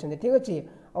तैयारी करछन्ते ठीक अछि।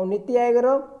 और नीति आयोग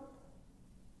रो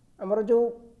हमर जो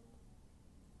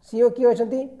सीईओ किए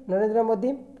अछन्ती नरेंद्र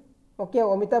मोदी ओके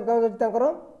अमिताभ कांत तांकर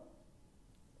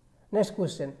next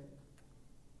question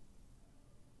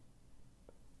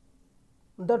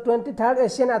the 23rd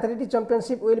Asian athletic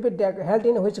championship will be held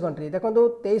in which country देखो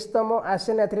 23तम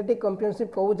एशियन एथलेटिक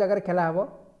चैंपियनशिप कौ जगह खेला हबो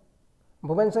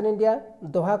Bhubaneswar India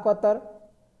Doha Qatar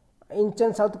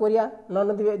Incheon south Korea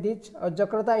north बीच और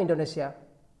जकार्ता इंडोनेशिया।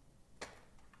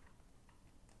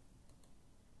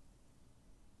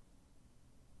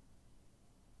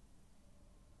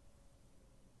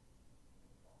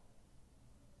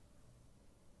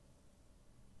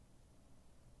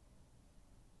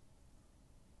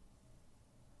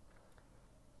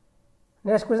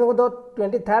 नेक्स्ट क्वेश्चन को दो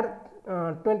 23rd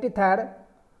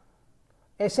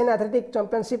Asian athletic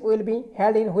championship will be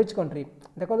held in which country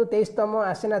देखो 23तम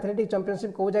Asian athletic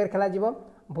championship कौ जगह खेला जीवो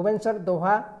भुवनेश्वर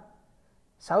दोहा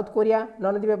south Korea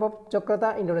north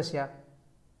Jakarta Indonesia.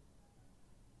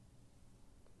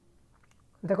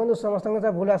 देखो समस्त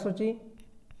भूल आसूची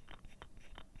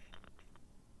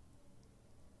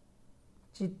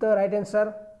चित्त राइट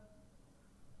आंसर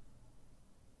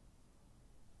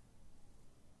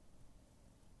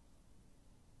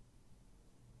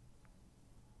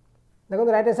देखो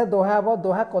राइट आंसर दोहा हम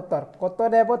दोहा कतर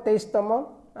कतर हम 23तम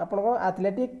आपण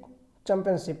एथलेटिक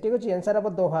चैंपियनशिप ठीक अच्छे आंसर हम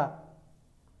दोहा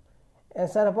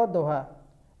आंसर हम दोहा।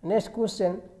 Next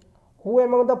question who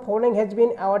among the following has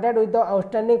been awarded with the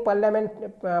outstanding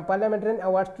parliamentarian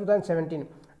awards 2017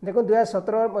 देखो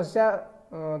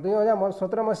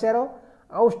 2017 मसीहार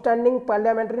आउटस्टैंडिंग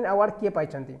पार्लियामेंटेरियन अवार्ड किए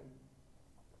पाइछन्ती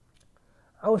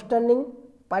आउटस्टैंडिंग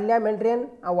पार्लियामेंटेरियन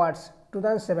अवार्ड्स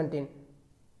 2017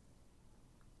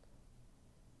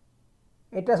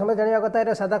 एटा समझ जानिया कथा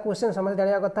एटा सादा क्वेश्चन समझ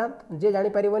जानिया कथा जे जानि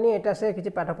परिबनी एटा से किछि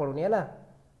पाठ पढुनी हला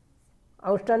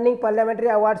आउटस्टैंडिंग पार्लियामेंटरी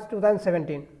अवार्ड्स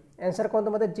 2017 आंसर कोन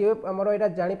तो मते जे हमरो एटा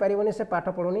जानि परिबनी से पाठ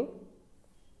पढुनी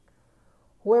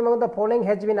who among the following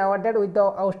has been awarded with the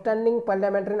outstanding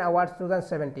parliamentary awards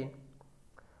 2017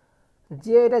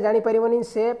 जे एटा जानि परिबनी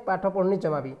से पाठ पढुनी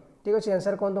जमा भी ठीक अछि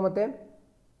आंसर कोन तो मते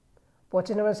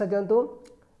 25 नंबर से दियंतु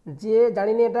जे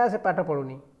जानिनी एटा से पाठ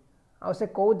पढुनी आ से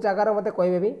को जगार मते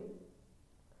कहबे भी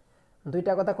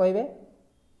दुईटा कथा कहबे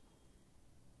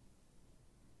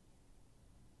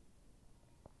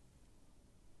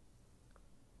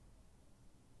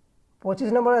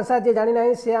 25 नंबर आंसर जे जानी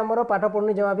ना से आमर पाठ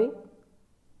पढ़ुनी जमा भी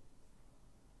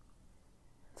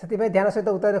से ध्यान सहित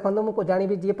उत्तर देखो मुझे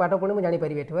जानी जी पाठ पढ़ी मुझे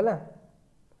जापर ये है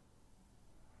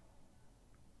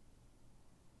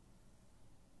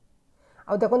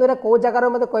आ देखो ये कौ जगार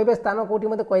मत कहे स्थान कौटी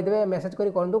मत कहीदे मेसेज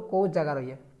कर कहूँ कौ जगार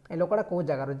ये लोकटा कौ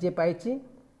जगार जी पाई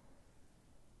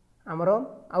आमर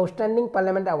आउटस्टैंडिंग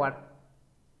पार्लियामेंट अवार्ड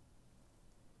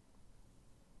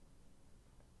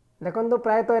देखो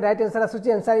प्रायतः right answer आसूँ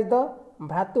answer is the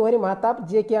भातुहरी महाताप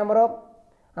जी कि आमर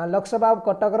लोकसभा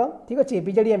कटकर ठीक अच्छे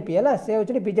बीजेडी एमपी है से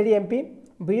होती BJD MP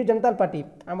Biju Janata party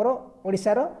आमर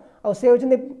ओडिशार आ से होती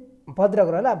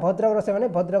भद्रकर है भद्रकर से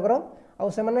भद्रकर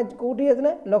आने कौटी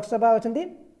लोकसभा अच्छा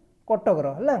कटकर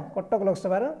है कटक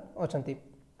लोकसभार अच्छा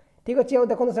ठीक अच्छे और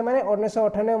देखो से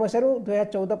 1998 मसीह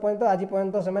 2014 पर्यंत आज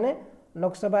पर्यंत से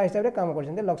लोकसभा हिसाब से काम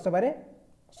कर लोकसभा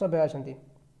सभ्य अच्छा।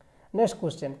 Next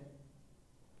question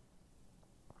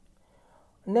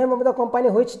name of the company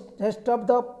which has top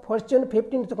the Fortune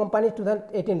 15 company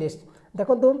 2018 list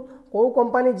देखो कौ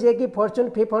कंपनी जे कि फॉर्च्यून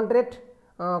 500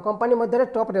 कंपनी मध्य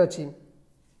टॉप रे अच्छी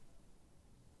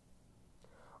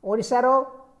ओडिशार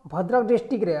भद्रक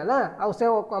डिस्ट्रिक्ट रे है आउ से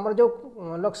आमर जो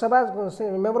लोकसभा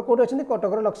मेंबर कौट अच्छा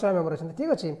कटक लोकसभा मेंबर अच्छा ठीक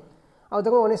अच्छे आ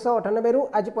देखो 1998 रु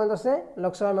आज पर्यंत से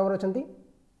लोकसभा मेंबर अच्छा।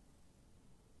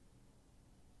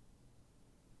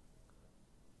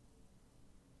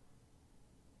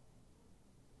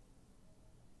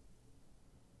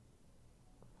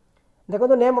 देखो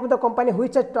तो name of the company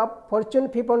which has top Fortune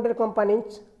 500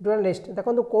 companies during list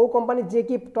देखो कौ कंपनी जे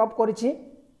कि top करिछि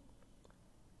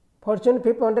Fortune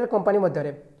 500 company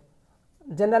Madhya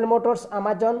general Motors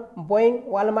Amazon Boeing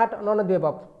Walmart none of the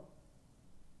above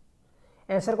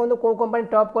answer कहतु कौ कंपनी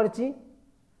टॉप करिछि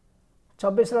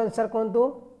 26 आंसर कहतु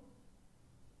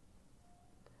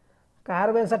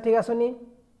कहार आंसर ठीक आसुनी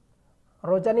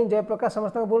रोजानी जयप्रकाश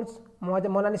समस्त भूल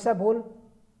मोनालिसा भूल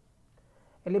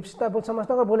एलिप्सिता भूल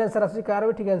समस्त भूल आंसर आसुची कार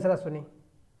भी ठीक answer आसुनी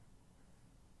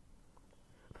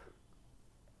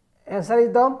answer is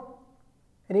the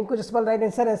Rinku Jaspal right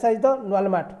answer is the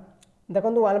Walmart देखो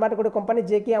वालमार्ट गोटे कंपनी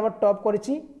जे कि आम टॉप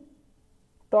करिछि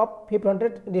टॉप 500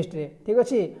 लिस्ट रे ठीक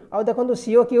अच्छे आउ देखो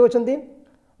सीओ किए होती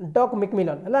डॉक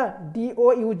मैकमिलन है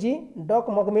DOUG डॉक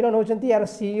मैकमिलन होती यार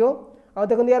सीईओ आउ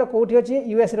देखो यार कौटी अच्छी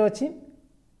यूएस रे अच्छी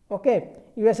ओके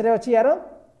यूएस रे अच्छी यार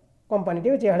कंपनी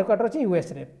ठीक अच्छे हेडक्वार्टर अच्छी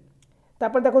यूएस रे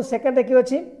तापर देखो सेकेंड किए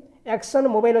अच्छी एक्शन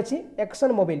मोबाइल अच्छी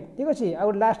एक्शन मोबाइल ठीक अच्छे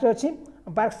आउ लास्ट अच्छी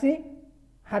बाक्सी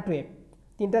हार्डवे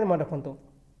तीन मन रखु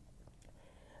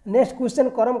नेक्स्ट क्वेश्चन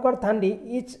करम कर थांडी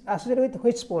is associate with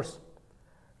which sports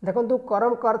देखो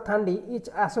करम कर थांडी is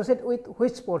associate with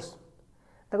which sports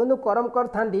देखो करम कर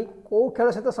थांडी कौ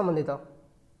खेल सहित संबंधित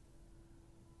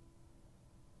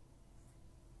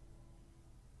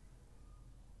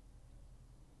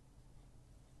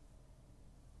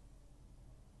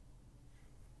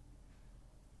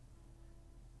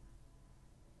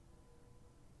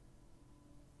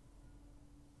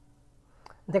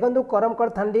देखो करम कर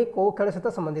थांडी कौ खेल सहित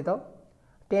संबंधित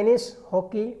tennis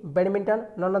hockey badminton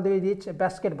none of this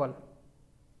basketball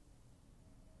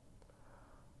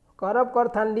करम कर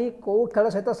थांडी कौ खेल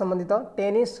सहित संबंधित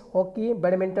tennis hockey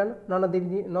badminton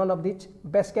none of this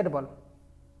basketball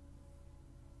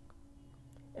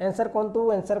answer कहतु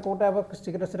आंसर कौटा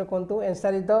शीघ्र शीघ्र कहतु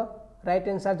answer is the right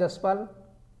answer Jaspal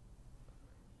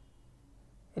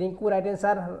Rinku right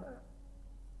answer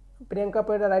Priyanka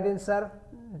पेड़ right answer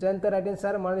Jayant right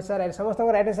answer Manisha right समस्त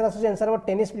राइट आंसर आस आंसर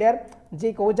टेनिस प्लेयर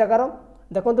जी कौ जगार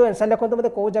देखो आंसर लिखते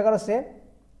मतलब कौ जगार से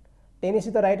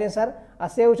टेनिस तो राइट आंसर आ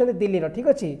से होती दिल्ली ठीक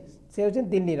अच्छे से होती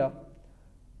दिल्ली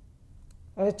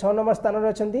 6 नंबर स्थान में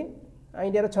अच्छा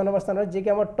इंडिया 6 नंबर स्थान जी कि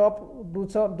आम टॉप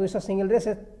 200 सिंगल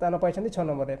से स्थान पाई 6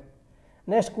 number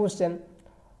next question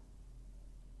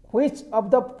Which of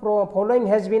the following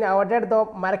has been awarded the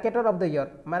Marketer of the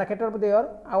Year? Marketer of the Year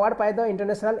award by the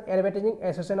International Advertising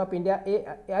Association of India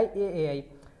AIAAI.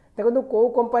 देखो कौ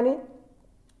company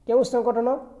क्यों संगठन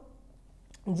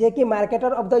जे कि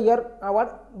marketer of the year award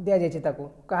दिया जाए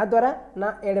क्या द्वारा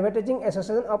ना एडवर्टाइजिंग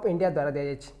एसोसिएशन ऑफ इंडिया द्वारा दिया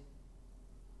जाए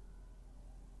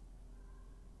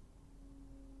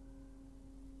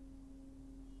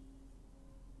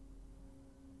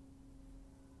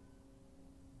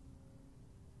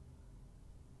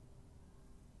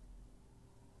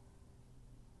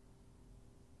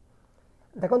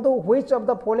देखो which of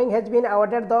the following has been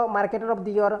awarded the marketer of the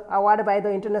year award by the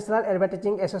international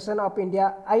advertising association of India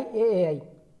आईएएआई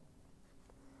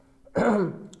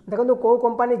देखो कौ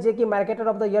कंपनी जे कि मार्केटर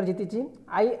ऑफ द ईयर जीति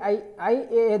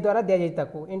आईएए द्वारा दिया जाए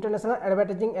international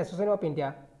advertising association of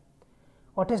India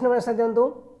 28 number answer दिंतु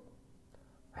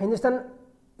Hindustan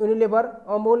Unilever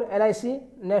Amul LIC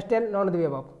Nestlé known the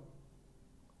above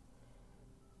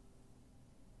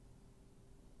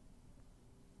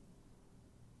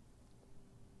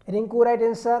Rinku right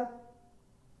answer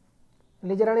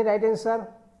लिजरानी right answer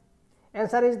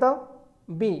answer is the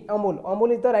B Amul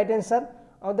Amul is the right answer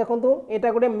और देखो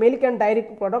यहाँ गोटे milk and diary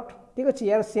product ठीक अच्छे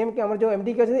यार सेम कि जो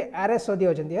एमडी के अच्छे आरएस सोधी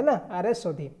अच्छा है आरएस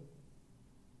सोधी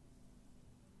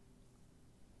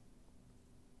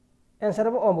आंसर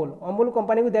हम अमूल अमूल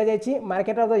कंपनी को दिया जाए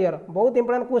मार्केट ऑफ द ईयर बहुत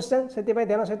इंपोर्टेंट क्वेश्चन से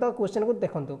ध्यान सहित क्वेश्चन को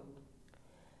देखु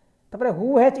तापर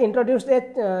who has introduced a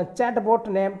chat bot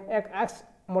name एक आक्स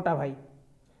मोटा भाई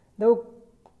देखो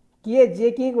किए जे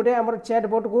कि गोटे आम चैट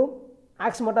बोट को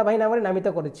आक्स मोटा भाई नाम नामित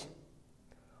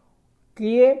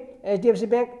किए HDFC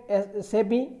bank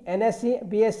SEBI NSC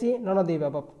BSc none दी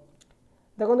बाबा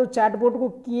देखो चैट बोट को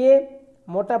किए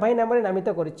मोटा भाई नाम नामित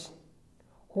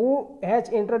who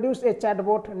has introduce a chat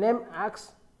bot name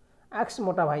आक्स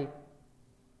मोटा भाई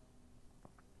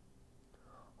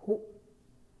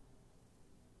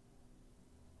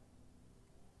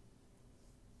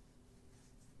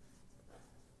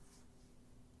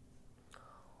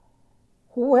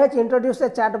Who has introduced a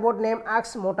chatbot named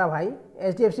Ask Mota Bhai?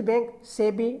 HDFC Bank,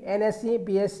 SEBI, NSE,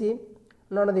 BSC,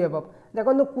 none of the above.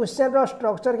 देखो क्वेश्चन रो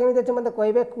स्ट्रक्चर केमी अच्छे मतलब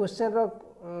कहे क्वेश्चन रो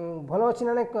भल अच्छी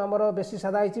ना आमर बेसी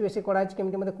सादा होती बेसी कड़ा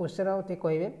केमी मतलब क्वेश्चन रो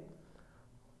कहे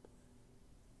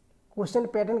क्वेश्चन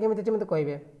पैटर्न केमी अच्छे मतलब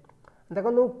कहे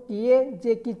देखो किए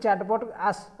जे कि चैटबॉट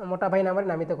आस मोटा भाई नाम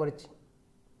नामित कर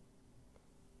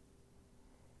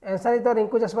answer is the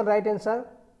Rinku Jaswal right answer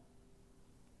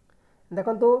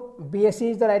देखो BSc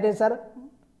is the right answer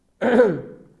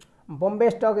Bombay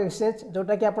stock exchange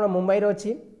जोटा कि आप मुंबई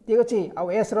अच्छी ठीक अच्छे आउ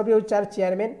एस रवि हूँ चार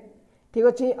चेयरमैन ठीक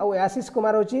अच्छे आउ आशीष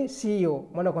कुमार हूँ सीईओ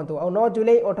मन रखु आ 9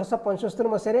 जुलाई 1875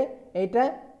 मसीह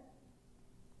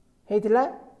यहाँ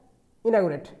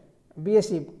inaugurate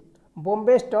BSc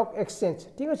Bombay stock exchange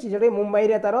ठीक अच्छे जो मुंबई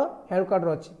रे तार हेडक्वार्टर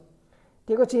अच्छी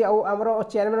ठीक अच्छे आमर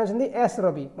चेयरमैन अच्छा एस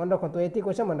रवि मन रखु ये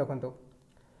क्वेश्चन मन रखु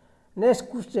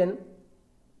next question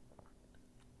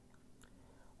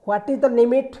What is the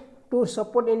limit to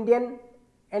support Indian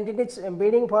entities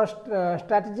bidding for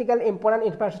strategical important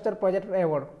infrastructure project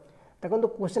award? देखो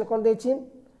क्वेश्चन कौन देखिए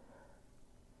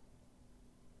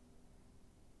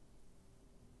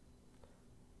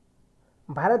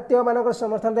भारतीय मानक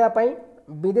समर्थन देवाई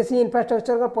विदेशी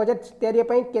इनफ्रास्ट्रक्चर प्रोजेक्ट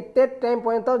तैयारी केते टाइम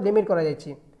पर्यंत लिमिट करा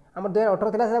जायछि हमर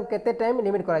 2018 थिला से केते टाइम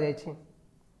लिमिट करा जायछि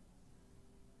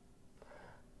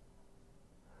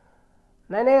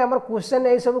नहीं नहीं आम क्वेश्चन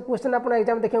यही सब क्वेश्चन आप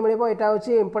एग्जाम देखने मिले यहाँ हूँ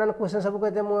इंपोर्टेंट क्वेश्चन सब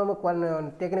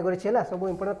टेक्निक कर सब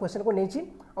इंपोर्टेंट क्वेश्चन को नहीं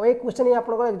और ये क्वेश्चन ही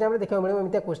आपको एग्जाम देखने मिले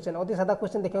एमती क्वेश्चन अति सादा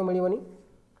क्वेश्चन देखने मिलनी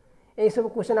यही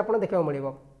सब क्वेश्चन आप देखने मिले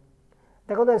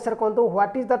देखो आंसर कहतु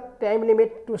what is the time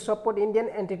limit to support Indian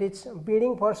entities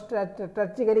bidding for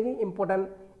strategically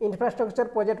important infrastructure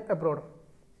project abroad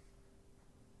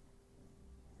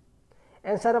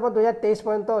answer हम 2023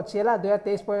 पर्यंत अच्छी है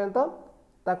 2023 पर्यंत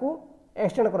ताकू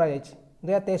एक्सटेंड करा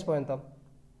 2023 पर्यंत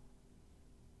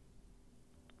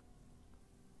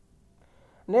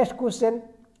next question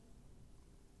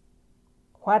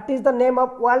what is the name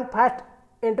of world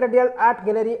first इंटरडियल art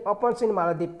gallery opens इन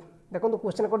मालदीप देखो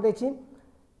क्वेश्चन कर देछि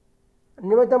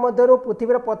निम्नलिखित मध्यरु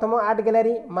पृथ्वीर प्रथम आर्ट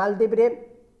गैलरी मालदीप रे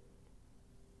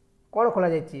कौन खोला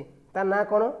जाइछि तार ना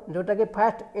कौन जोटा कि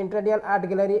फर्स्ट इंटरडियल आर्ट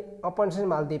गैलरी ओपन्स इन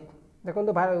मालदीप देखो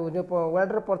जो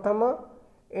वर्ल्ड प्रथम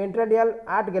इंटरडियल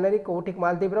आर्ट गैलरी कौटी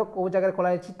मालदीप कौ जगह खोल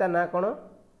ना कौन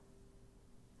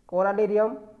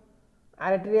कोरालिरियम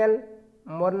आर्ट्रियल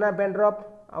मोरना बेंड्रफ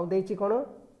आउ देछि कौन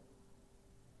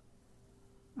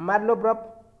मार्लोब्रफ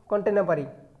कंटेनेपरी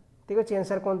ठीक अच्छे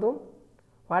आंसर कहतु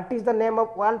what is the name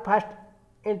of world first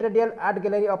इंटरडियल art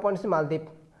gallery opens Maldives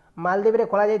Maldives रे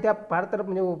खोला जाइता भारत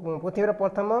जो पृथ्वीर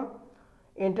प्रथम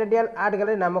इंटरडियल आर्ट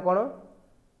गैलरी नाम कौन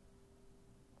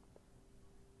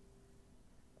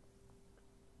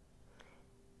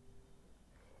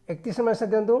 31 में से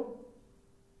दिंतु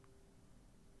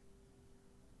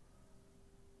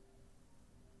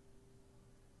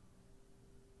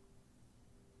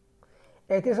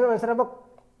आंसर हम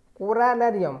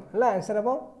कोरालारियम है आंसर हम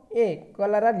ए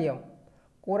कोलारारियम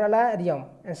कोरालारियम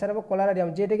आंसर हम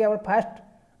कोलारारियम जेटा कि फास्ट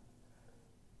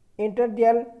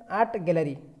इंटरडियल आर्ट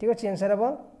गैलरी ठीक अच्छे आंसर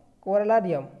हम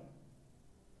कोरालारियम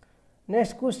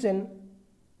next question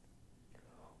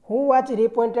who was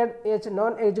reappointed as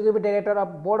non-executive director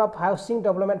of Board of Housing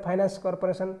Development Finance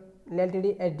Corporation Ltd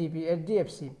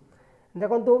HDFC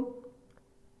देखु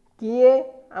किए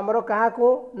आमर क्या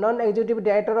नॉन एग्जीक्यूटिव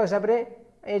डायरेक्टर हिसाब से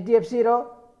HDFC रो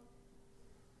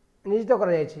नियोजित कर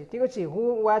ठीक अच्छे who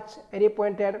was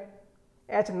रिअपॉइंटेड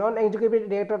as non executive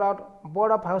director of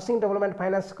board of housing development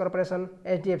finance corporation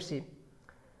HDFC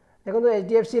देखो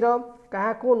HDFC रो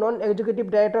क्या नॉन एग्जीक्यूटिव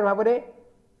डायरेक्टर भाव में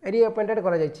रिअपॉइंटेड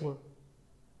कर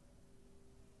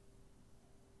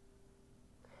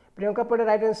प्रियंका पड़े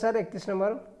राइट आंसर 31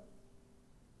 नंबर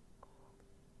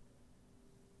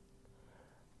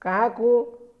क्या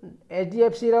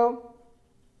HDFC रो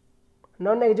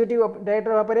नॉन एग्जीक्यूटिव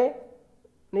डायरेक्टर भाव में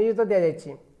नियोजित दि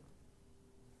जाइए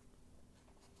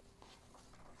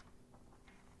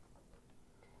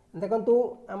देखु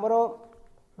आमर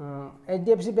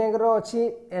HDFC बैंक रो अच्छी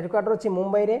हेडक्वार्टर अच्छी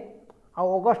मुंबई रे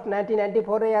अगस्ट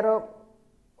 1994 यार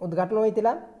उद्घाटन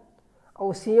होता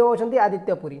और सीईओ अच्छा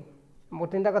आदित्य पुरी मो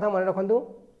 3टा कथा मन रखु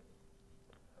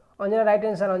अंजना राइट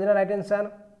आंसर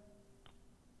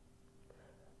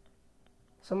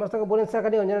समस्त बोल आंसर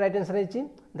खाली अंजना राइट आंसर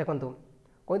देखो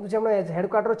कही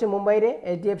हेडक्वार्टर अच्छे मुंबई रे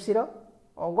HDFC रो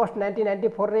अगस्ट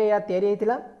 1994 रे या तैयारी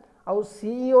होता आउ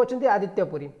सीईओ अच्छा आदित्य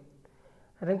पुरी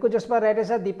रिंकू जसपा राइट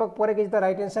आंसर दीपक परे की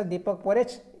राइट आंसर दीपक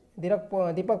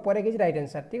परे की राइट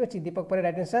आंसर ठीक अच्छे दीपक परे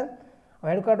राइट आंसर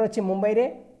हेडक्वार्टर अच्छे मुंबई रे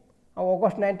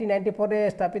अगस्ट 1994 रे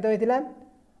स्थापित होता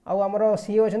आमर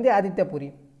सीईओ अच्छा आदित्य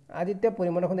पुरी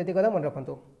मन रखते ये कथा मन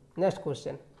रखु next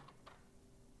question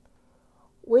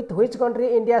with which country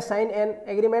India signed an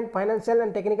agreement financial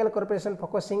and technical cooperation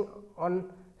focusing on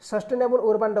sustainable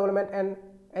urban development and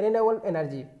renewable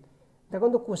energy देखो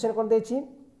क्वेश्चन कर देछि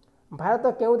भारत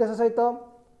केउ देश सहित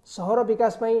सहर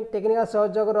विकास पई टेक्निकल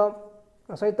सहयोग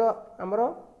सहित आमर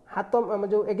हाथ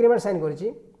जो एग्रीमेंट साइन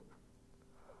करिछि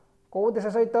कौ देश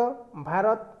सहित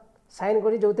भारत साइन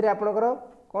करी जो आपणकर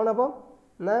कौन हम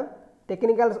ना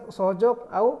टेक्निकल सहयोग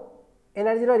आउ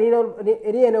एनर्जी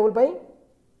रिन्यूएबल पई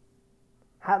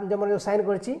जो sign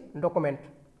करिछि document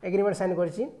agreement sign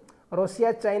करिछि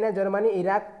Russia China Germany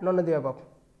Iraq none of the above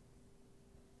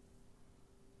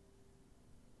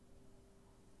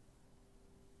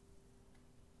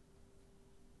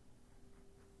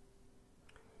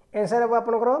answer हम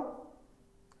आपणकर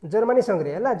जर्मनी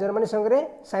संगे है जर्मनी संगे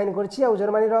साइन करिछि आ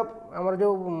जर्मनी रो हमर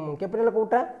जो कैपिटल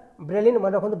कोटा ब्रेलिन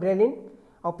मन रखु ब्रेलिन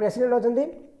और प्रेसिडेंट अच्छा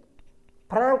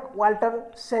फ्रांक वाल्टर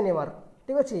सेनेवर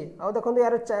ठीक अच्छे आउ देखो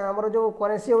यार आमर जो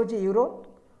करेन्सी हूँ यूरो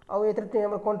आउ ये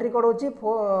कंट्री कोड हूँ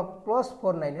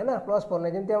 +49 है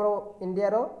 +49 जमी आम इंडिया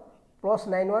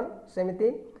 +91 सेमती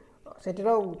से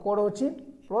कोड हूँ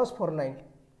 +49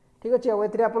 ठीक अच्छे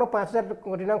और ये आप 5,000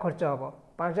 कोटी टका खर्च हम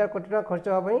 5,000 कोटी टका खर्च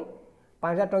हाँ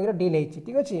 5,000 टंकी डील होती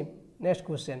ठीक अच्छे। नेक्स्ट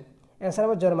क्वेश्चन आंसर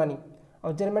हम जर्मनी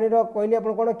और जर्मनी कहली आप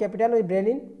कौन कैपिटल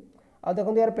ब्रेलिन और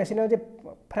देखो यार प्रेसिडेंट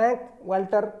हो फ्रैंक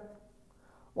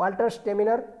वाल्टर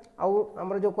स्टेमिनर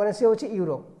आमर जो करेन्सी होची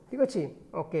यूरो ठीक अच्छे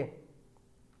okay.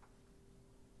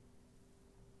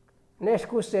 Next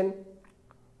question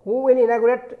who will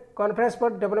inaugurate conference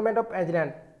for development of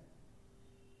Iceland.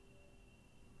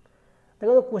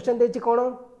 देखो क्वेश्चन देती कौन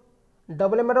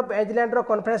डेवलपमेंट ऑफ आइसलैंड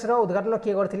कॉन्फ्रेंस उद्घाटन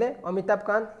किए करते Amitabh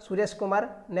Kant Suresh Kumar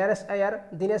Naresh Iyer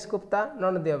Dinesh Gupta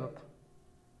none Dev.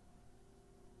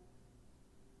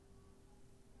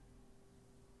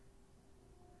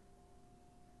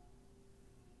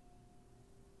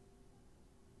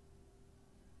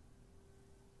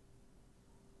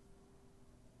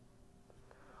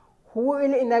 Who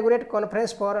will inaugurate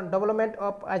conference for development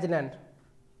of Iceland?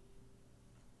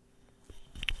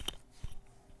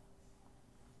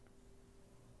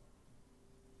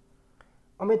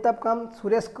 Amitabh Kant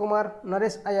Suresh Kumar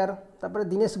Naresh Iyer तापर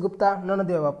Dinesh Gupta none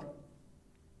Dev.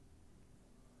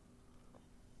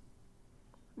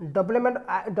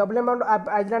 Development of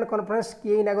Iceland conference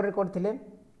किए inaugurate करते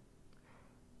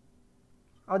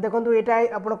और देखो यहाँ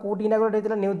आप कौटी इनागुरेट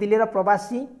होता न्यू दिल्ली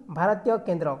प्रवासी भारतीय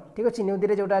केन्द्र ठीक अच्छे न्यू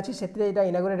दिल्ली जोटा अच्छी से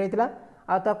इनागुरेट होता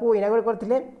आपको इनागुरेट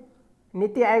करते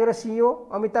नीति आयोग सीईओ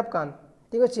अमिताभ कांत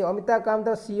ठीक अच्छे। अमिताभ कांत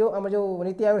सीईओ आम जो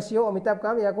नीति आयोग सीईओ अमिताभ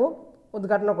कांत या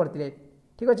उद्घाटन करते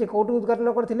ठीक अच्छे कौटू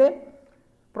उद्घाटन करते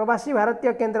प्रवासी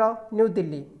भारतीय केन्द्र न्यू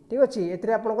दिल्ली ठीक अच्छे।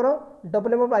 ये आपंकर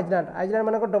डेवलपमेंट आइसलैंड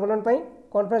मान डेवलपमेंट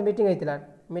कॉन्फ्रेंस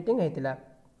मीटिंग होता।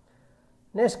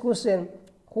 Next question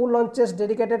who launches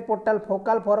dedicated portal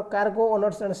फोकाल for cargo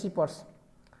owners and shippers.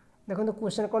 देखो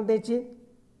क्वेश्चन कौन देती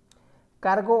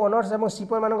कार्गो ओनर्स और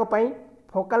शिपर मान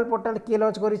फोकाल पोर्टाल किए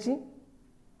लॉन्च करी।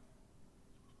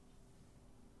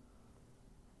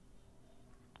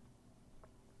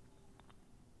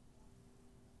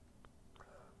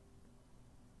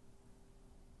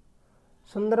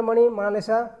 सुंदरमणि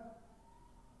मालेसा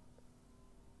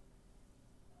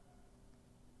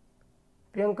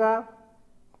प्रियंका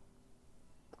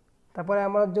तापर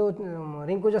आम जो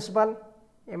रिंकू जसपाल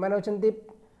एम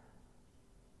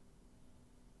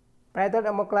प्रायतः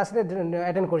आम क्लास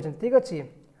अटेंड कर ठीक अच्छे।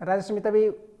 राजस्मिता भी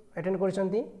अटेंड कर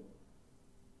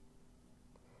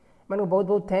बहुत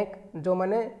बहुत थैंक जो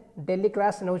मैंने डेली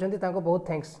क्लास नौ बहुत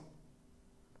थैंक्स।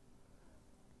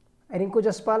 रिंकू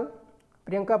जसपाल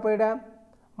प्रियंका परिड़ा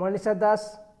मनीषा दास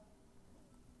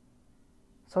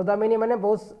सौदामिनी मैंने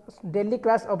बहुत डेली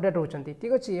क्लास अपडेट होती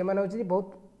ठीक अच्छे ये हूँ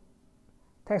बहुत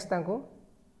थैंक्स तांको।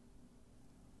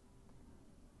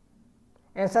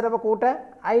 आंसर हम कौटा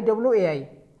IWAI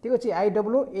ठीक अच्छे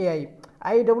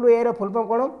IWAI फुल फॉर्म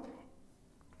कौन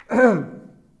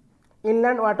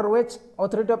inland waterways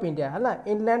authority of India है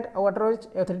inland waterways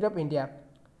authority of India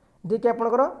जी कि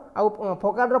आपंकर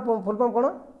फोकाल फुल फॉर्म कौन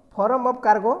forum of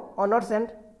cargo honours and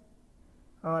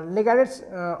लीगार्ड्स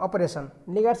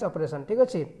operation ठीक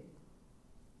अच्छे।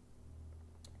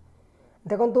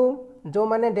 देखु जो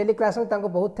मैंने डेली क्लास में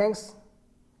बहुत थैंक्स।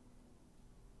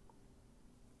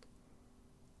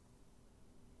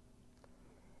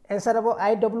 आंसर हम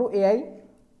IWAI।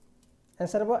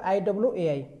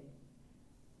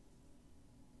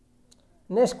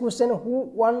 Next question who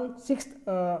one 6th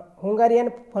हंगारियन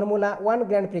formula 1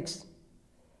 grand prix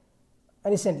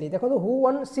recently. देखो who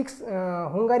one 6th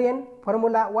हंगारियन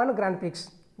formula 1 grand prix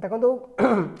देखो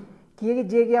किए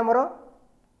जी कि आमर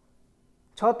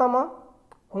 6तम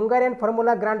हंगारियन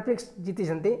फॉर्मूला ग्रैंड प्रिक्स जीति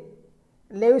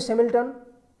लेविस हैमिल्टन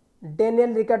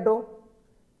डेनियल रिकार्डो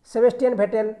सेबेस्टियन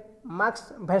भेटेल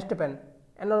marks वर्स्टेपेन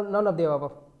none of the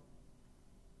above.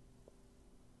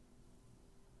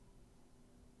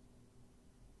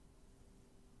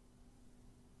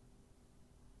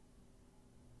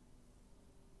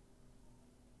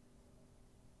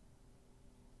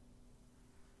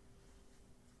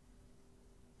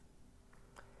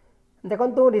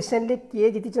 देखो रिसेंटली किए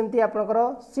जीति आपंकर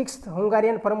 6th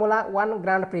हंगारियन formula 1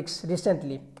 grand prix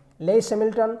recently Lewis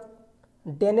Hamilton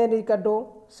Daniel रिकार्डो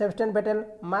सेबेस्टियन भेटेल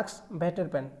मार्क्स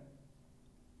वर्स्टेपेन।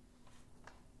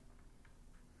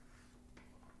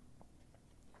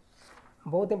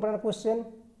 बहुत इंपोर्टेंट क्वेश्चन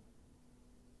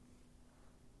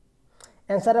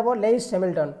आंसर हम लेविस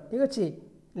हैमिल्टन ठीक अच्छे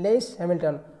लेविस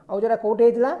हैमिल्टन और जो कौटे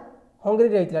होता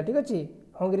हंगरी होता ठीक अच्छे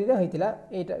हंगरी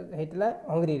होता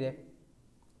हंगरी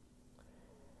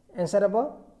आंसर हम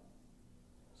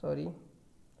सॉरी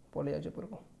पड़े जाऊँ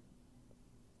पूर्व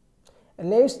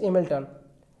Lewis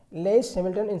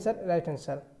Hamilton answer right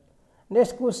answer.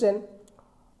 Next question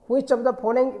which of the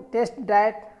following test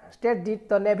diet state did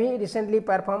the navy recently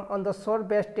perform on the shore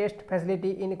based test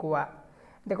facility in Goa.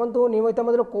 देखो नियमित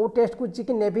मध्य कौ टेस्ट को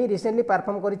जी navy recently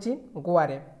perform करी गोवा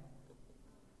रे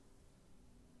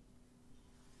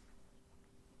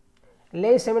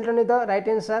लेइस Hamilton is the right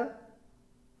answer.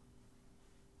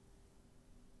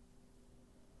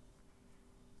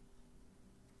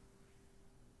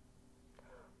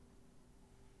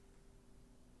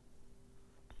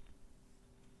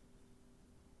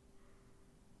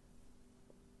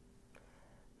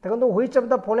 देखो which of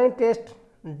the following test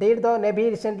did the navy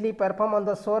recently perform on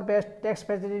the shore based test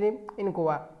facility in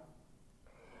Goa.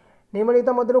 निम्नलिखित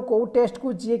मध्य कौ test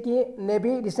को जी कि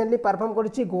नेवी रिसेंटली परफॉर्म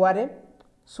करी गोवा रे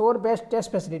शोर बेस्ड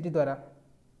टेस्ट फैसिलिटी द्वारा।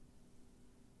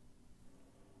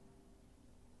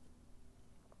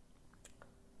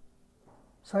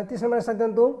 सैंतीस नंबर आंसर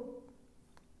दिंतु।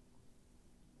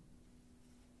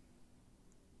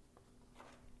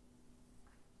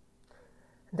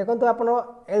 देखो आप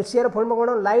एलसीआर फुल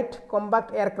कौन लाइट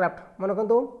कम्बैक्ट एयरक्राफ्ट मन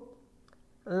रखु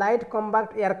लाइट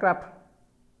कम्बैक्ट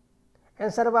एयरक्राफ्ट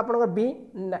आंसर हम आप बी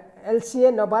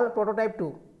एलसीए नोवाल प्रोटोटाइप 2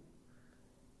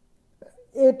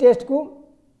 ए टेस्ट को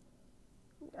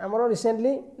आमर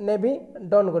रिसेंटली नेवी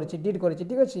डन कर डिड कर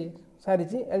ठीक अच्छे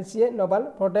सारी एलसीए नोवाल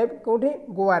प्रोटोटाइप कौटी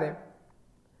गोवा रे।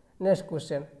 Next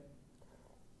question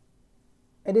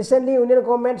recently union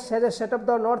government has set up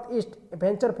the north east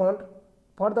venture fund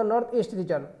for the north east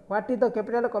region what is the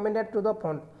capital commended to the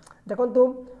fund. देखो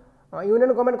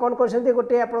union government कौन कर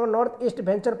गोटे आप नॉर्थ ईस्ट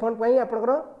वेंचर फंड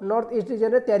आपंकर north east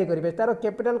region में तैयारी करेंगे तार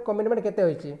कैपिटल कमिटमेंट केते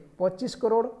होइछि 25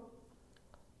 crore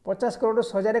 50 crore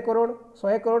 1000 crore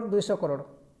 100 crore 200 crore.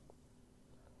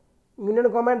 Union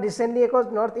government recently एक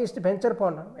north east venture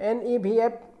fund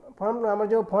NEVF fund आम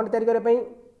जो फंड तैयारी करने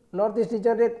नॉर्थ ईस्ट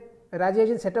रीजन में राजी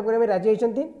होती सेटअप करने राजी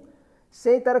होती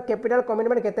से तार कैपिटल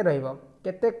कमिटमेंट केते रहिबो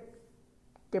केते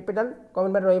कैपिटल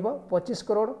कमिटमेंट रहिबो 25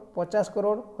 करोड़ 50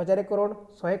 करोड़ 1000 करोड़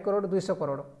 100 करोड़ 200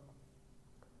 करोड़।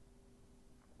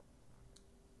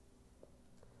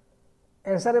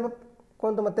 आंसर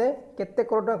कहतु मत केते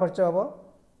करोड़ टका खर्च हम।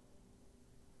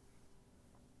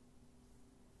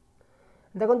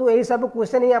 देखो यही सब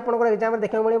क्वेश्चन ही आपंकर एग्जाम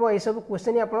देखा मिले यही सब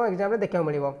क्वेश्चन ही आप एग्जाम देखा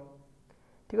मिले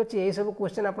ठीक अच्छे यही सब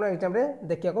क्वेश्चन आप एग्जाम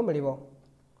देखा मिले।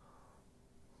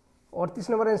 38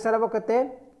 नंबर आंसर हम केते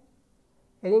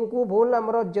रिंकू भूल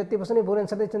आमर ज्योति भूषणी भूल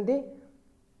आंसर देते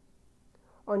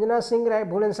अंजना सिंह राय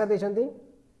भूल आंसर देते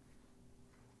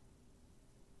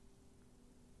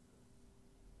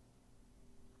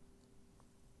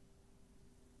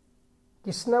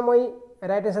कृष्णामयी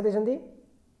राइट आंसर देते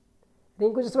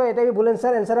रिंकू चश्मा यहाँ भी भूल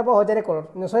आंसर आंसर हम 1000 करोड़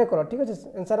 100 करोड़ ठीक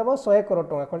अच्छे आंसर हम 100 करोड़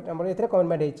टका ये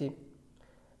कमिटमेंट होती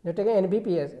जोटा कि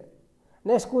NVPS।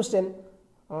 Next question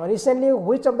recently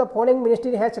which of the following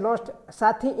ministry has launched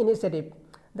साथी इनिशिएटिव।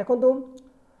 देखो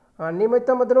नियमित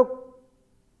मध्य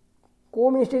को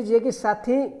मिनिस्ट्री जी कि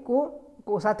साथी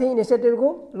इनिशिएटिव को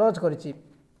लॉन्च करी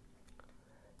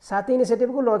साथी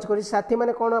इनिशिएटिव को लॉन्च करी साथी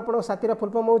माने कौन आप साथीर फुल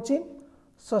फॉर्म होची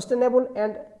sustainable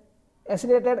and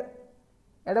acylated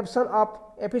adaption of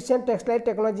efficient textile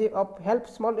technology of help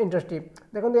small industry.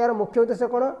 देखो यार मुख्य उद्देश्य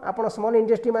कौन आप स्मॉल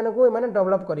इंडस्ट्री मानक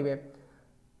डेवलप करेंगे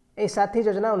ये साथी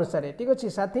योजना अनुसार ठीक अच्छे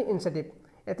साथी इनिशिएटिव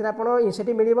एथेर आप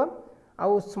इनिशिएटिव मिल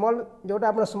आउ स्मॉल जोटा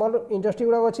आप स्मॉल इंडस्ट्री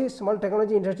गुड़ा अच्छी स्मॉल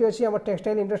टेक्नोलॉजी इंडस्ट्री अच्छी आम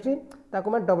टेक्सटाइल इंडस्ट्री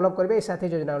ताकू मैं डेवलप करेंगे ये साथी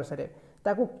योजना अनुसार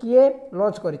ताकू किए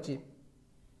लॉन्च करी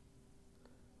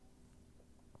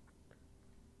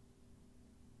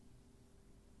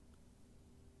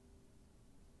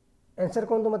आंसर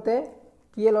कहतु मत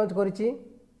किए लॉन्च करी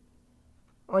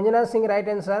अंजना सिंह राइट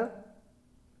आंसर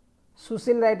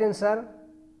सुशील right answer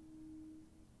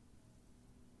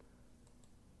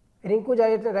Rinku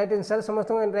right answer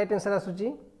समस्त राइट आंसर आसूची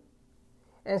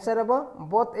आंसर हम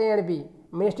both A and B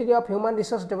ministry of human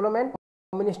resource development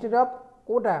ministry of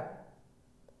Kota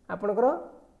आपणकर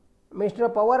मिनिस्ट्री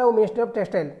ऑफ पावर और ministry of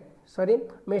textile sorry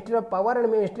ministry of power and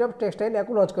ministry of textile या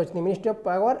launch कर ministry of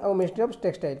power और ministry of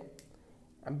textile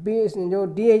B जो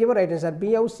D हो right answer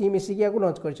B आउ सी मिसिकी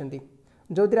launch कर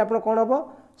जो आप कौन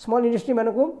हम स्मॉल इंडस्ट्री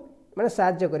मानक मैंने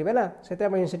साहाଯ୍य करेंगे है से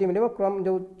इनिशिएटिव मिले क्रम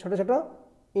जो छोट छोट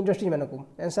इंडस्ट्री मानक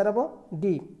आंसर हम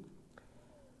D.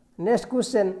 Next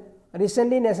question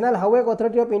recently national highway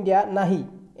authority of India नाही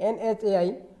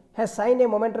NHAI has sign A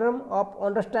momentum of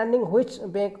understanding which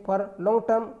bank for long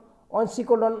term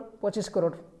unsecured loan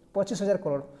 25,000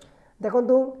 crore. देखो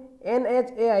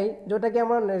NHAI जोटा कि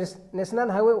आम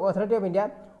national highway authority of India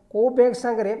को bank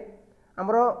सांगे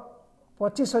आमर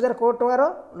 25,000 crore टंकार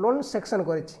loan section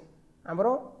कर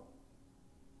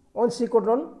unsecured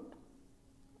loan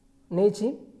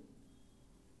नहीं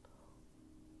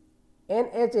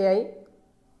NHAI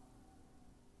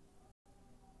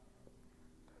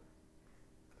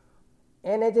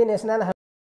national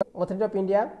highway authority of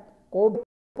India को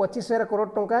 25,000 करोड़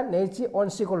टंका नहीं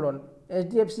अनसिक्योर्ड लोन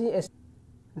HDFC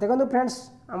देखो फ्रेंड्स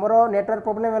आमर नेटवर्क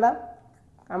प्रोब्लेम है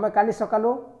आम काली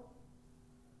सकालू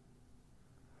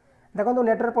देखो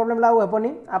नेटवर्क प्रोब्लेम लाउ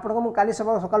हेनी आपको काली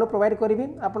सकालू प्रोवाइड करी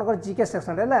आपंकर जीके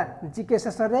सेक्शन है जीके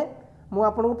सेक्शन में मुझे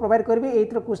आपको प्रोवाइड करी ये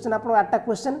क्वेश्चन आप 8टा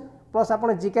क्वेश्चन प्लस आप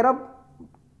जीके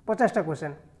 50टा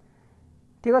क्वेश्चन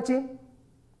ठीक अच्छे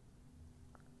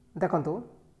देखु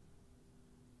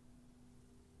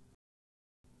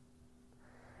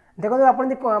देखो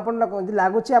आप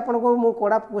लगुच आपको मुझे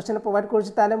कड़ा क्वेश्चन प्रोवाइड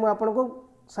करुँच मुझे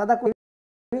सादा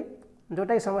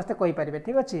जोटा समस्ते कहींपारे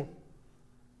ठीक अच्छे।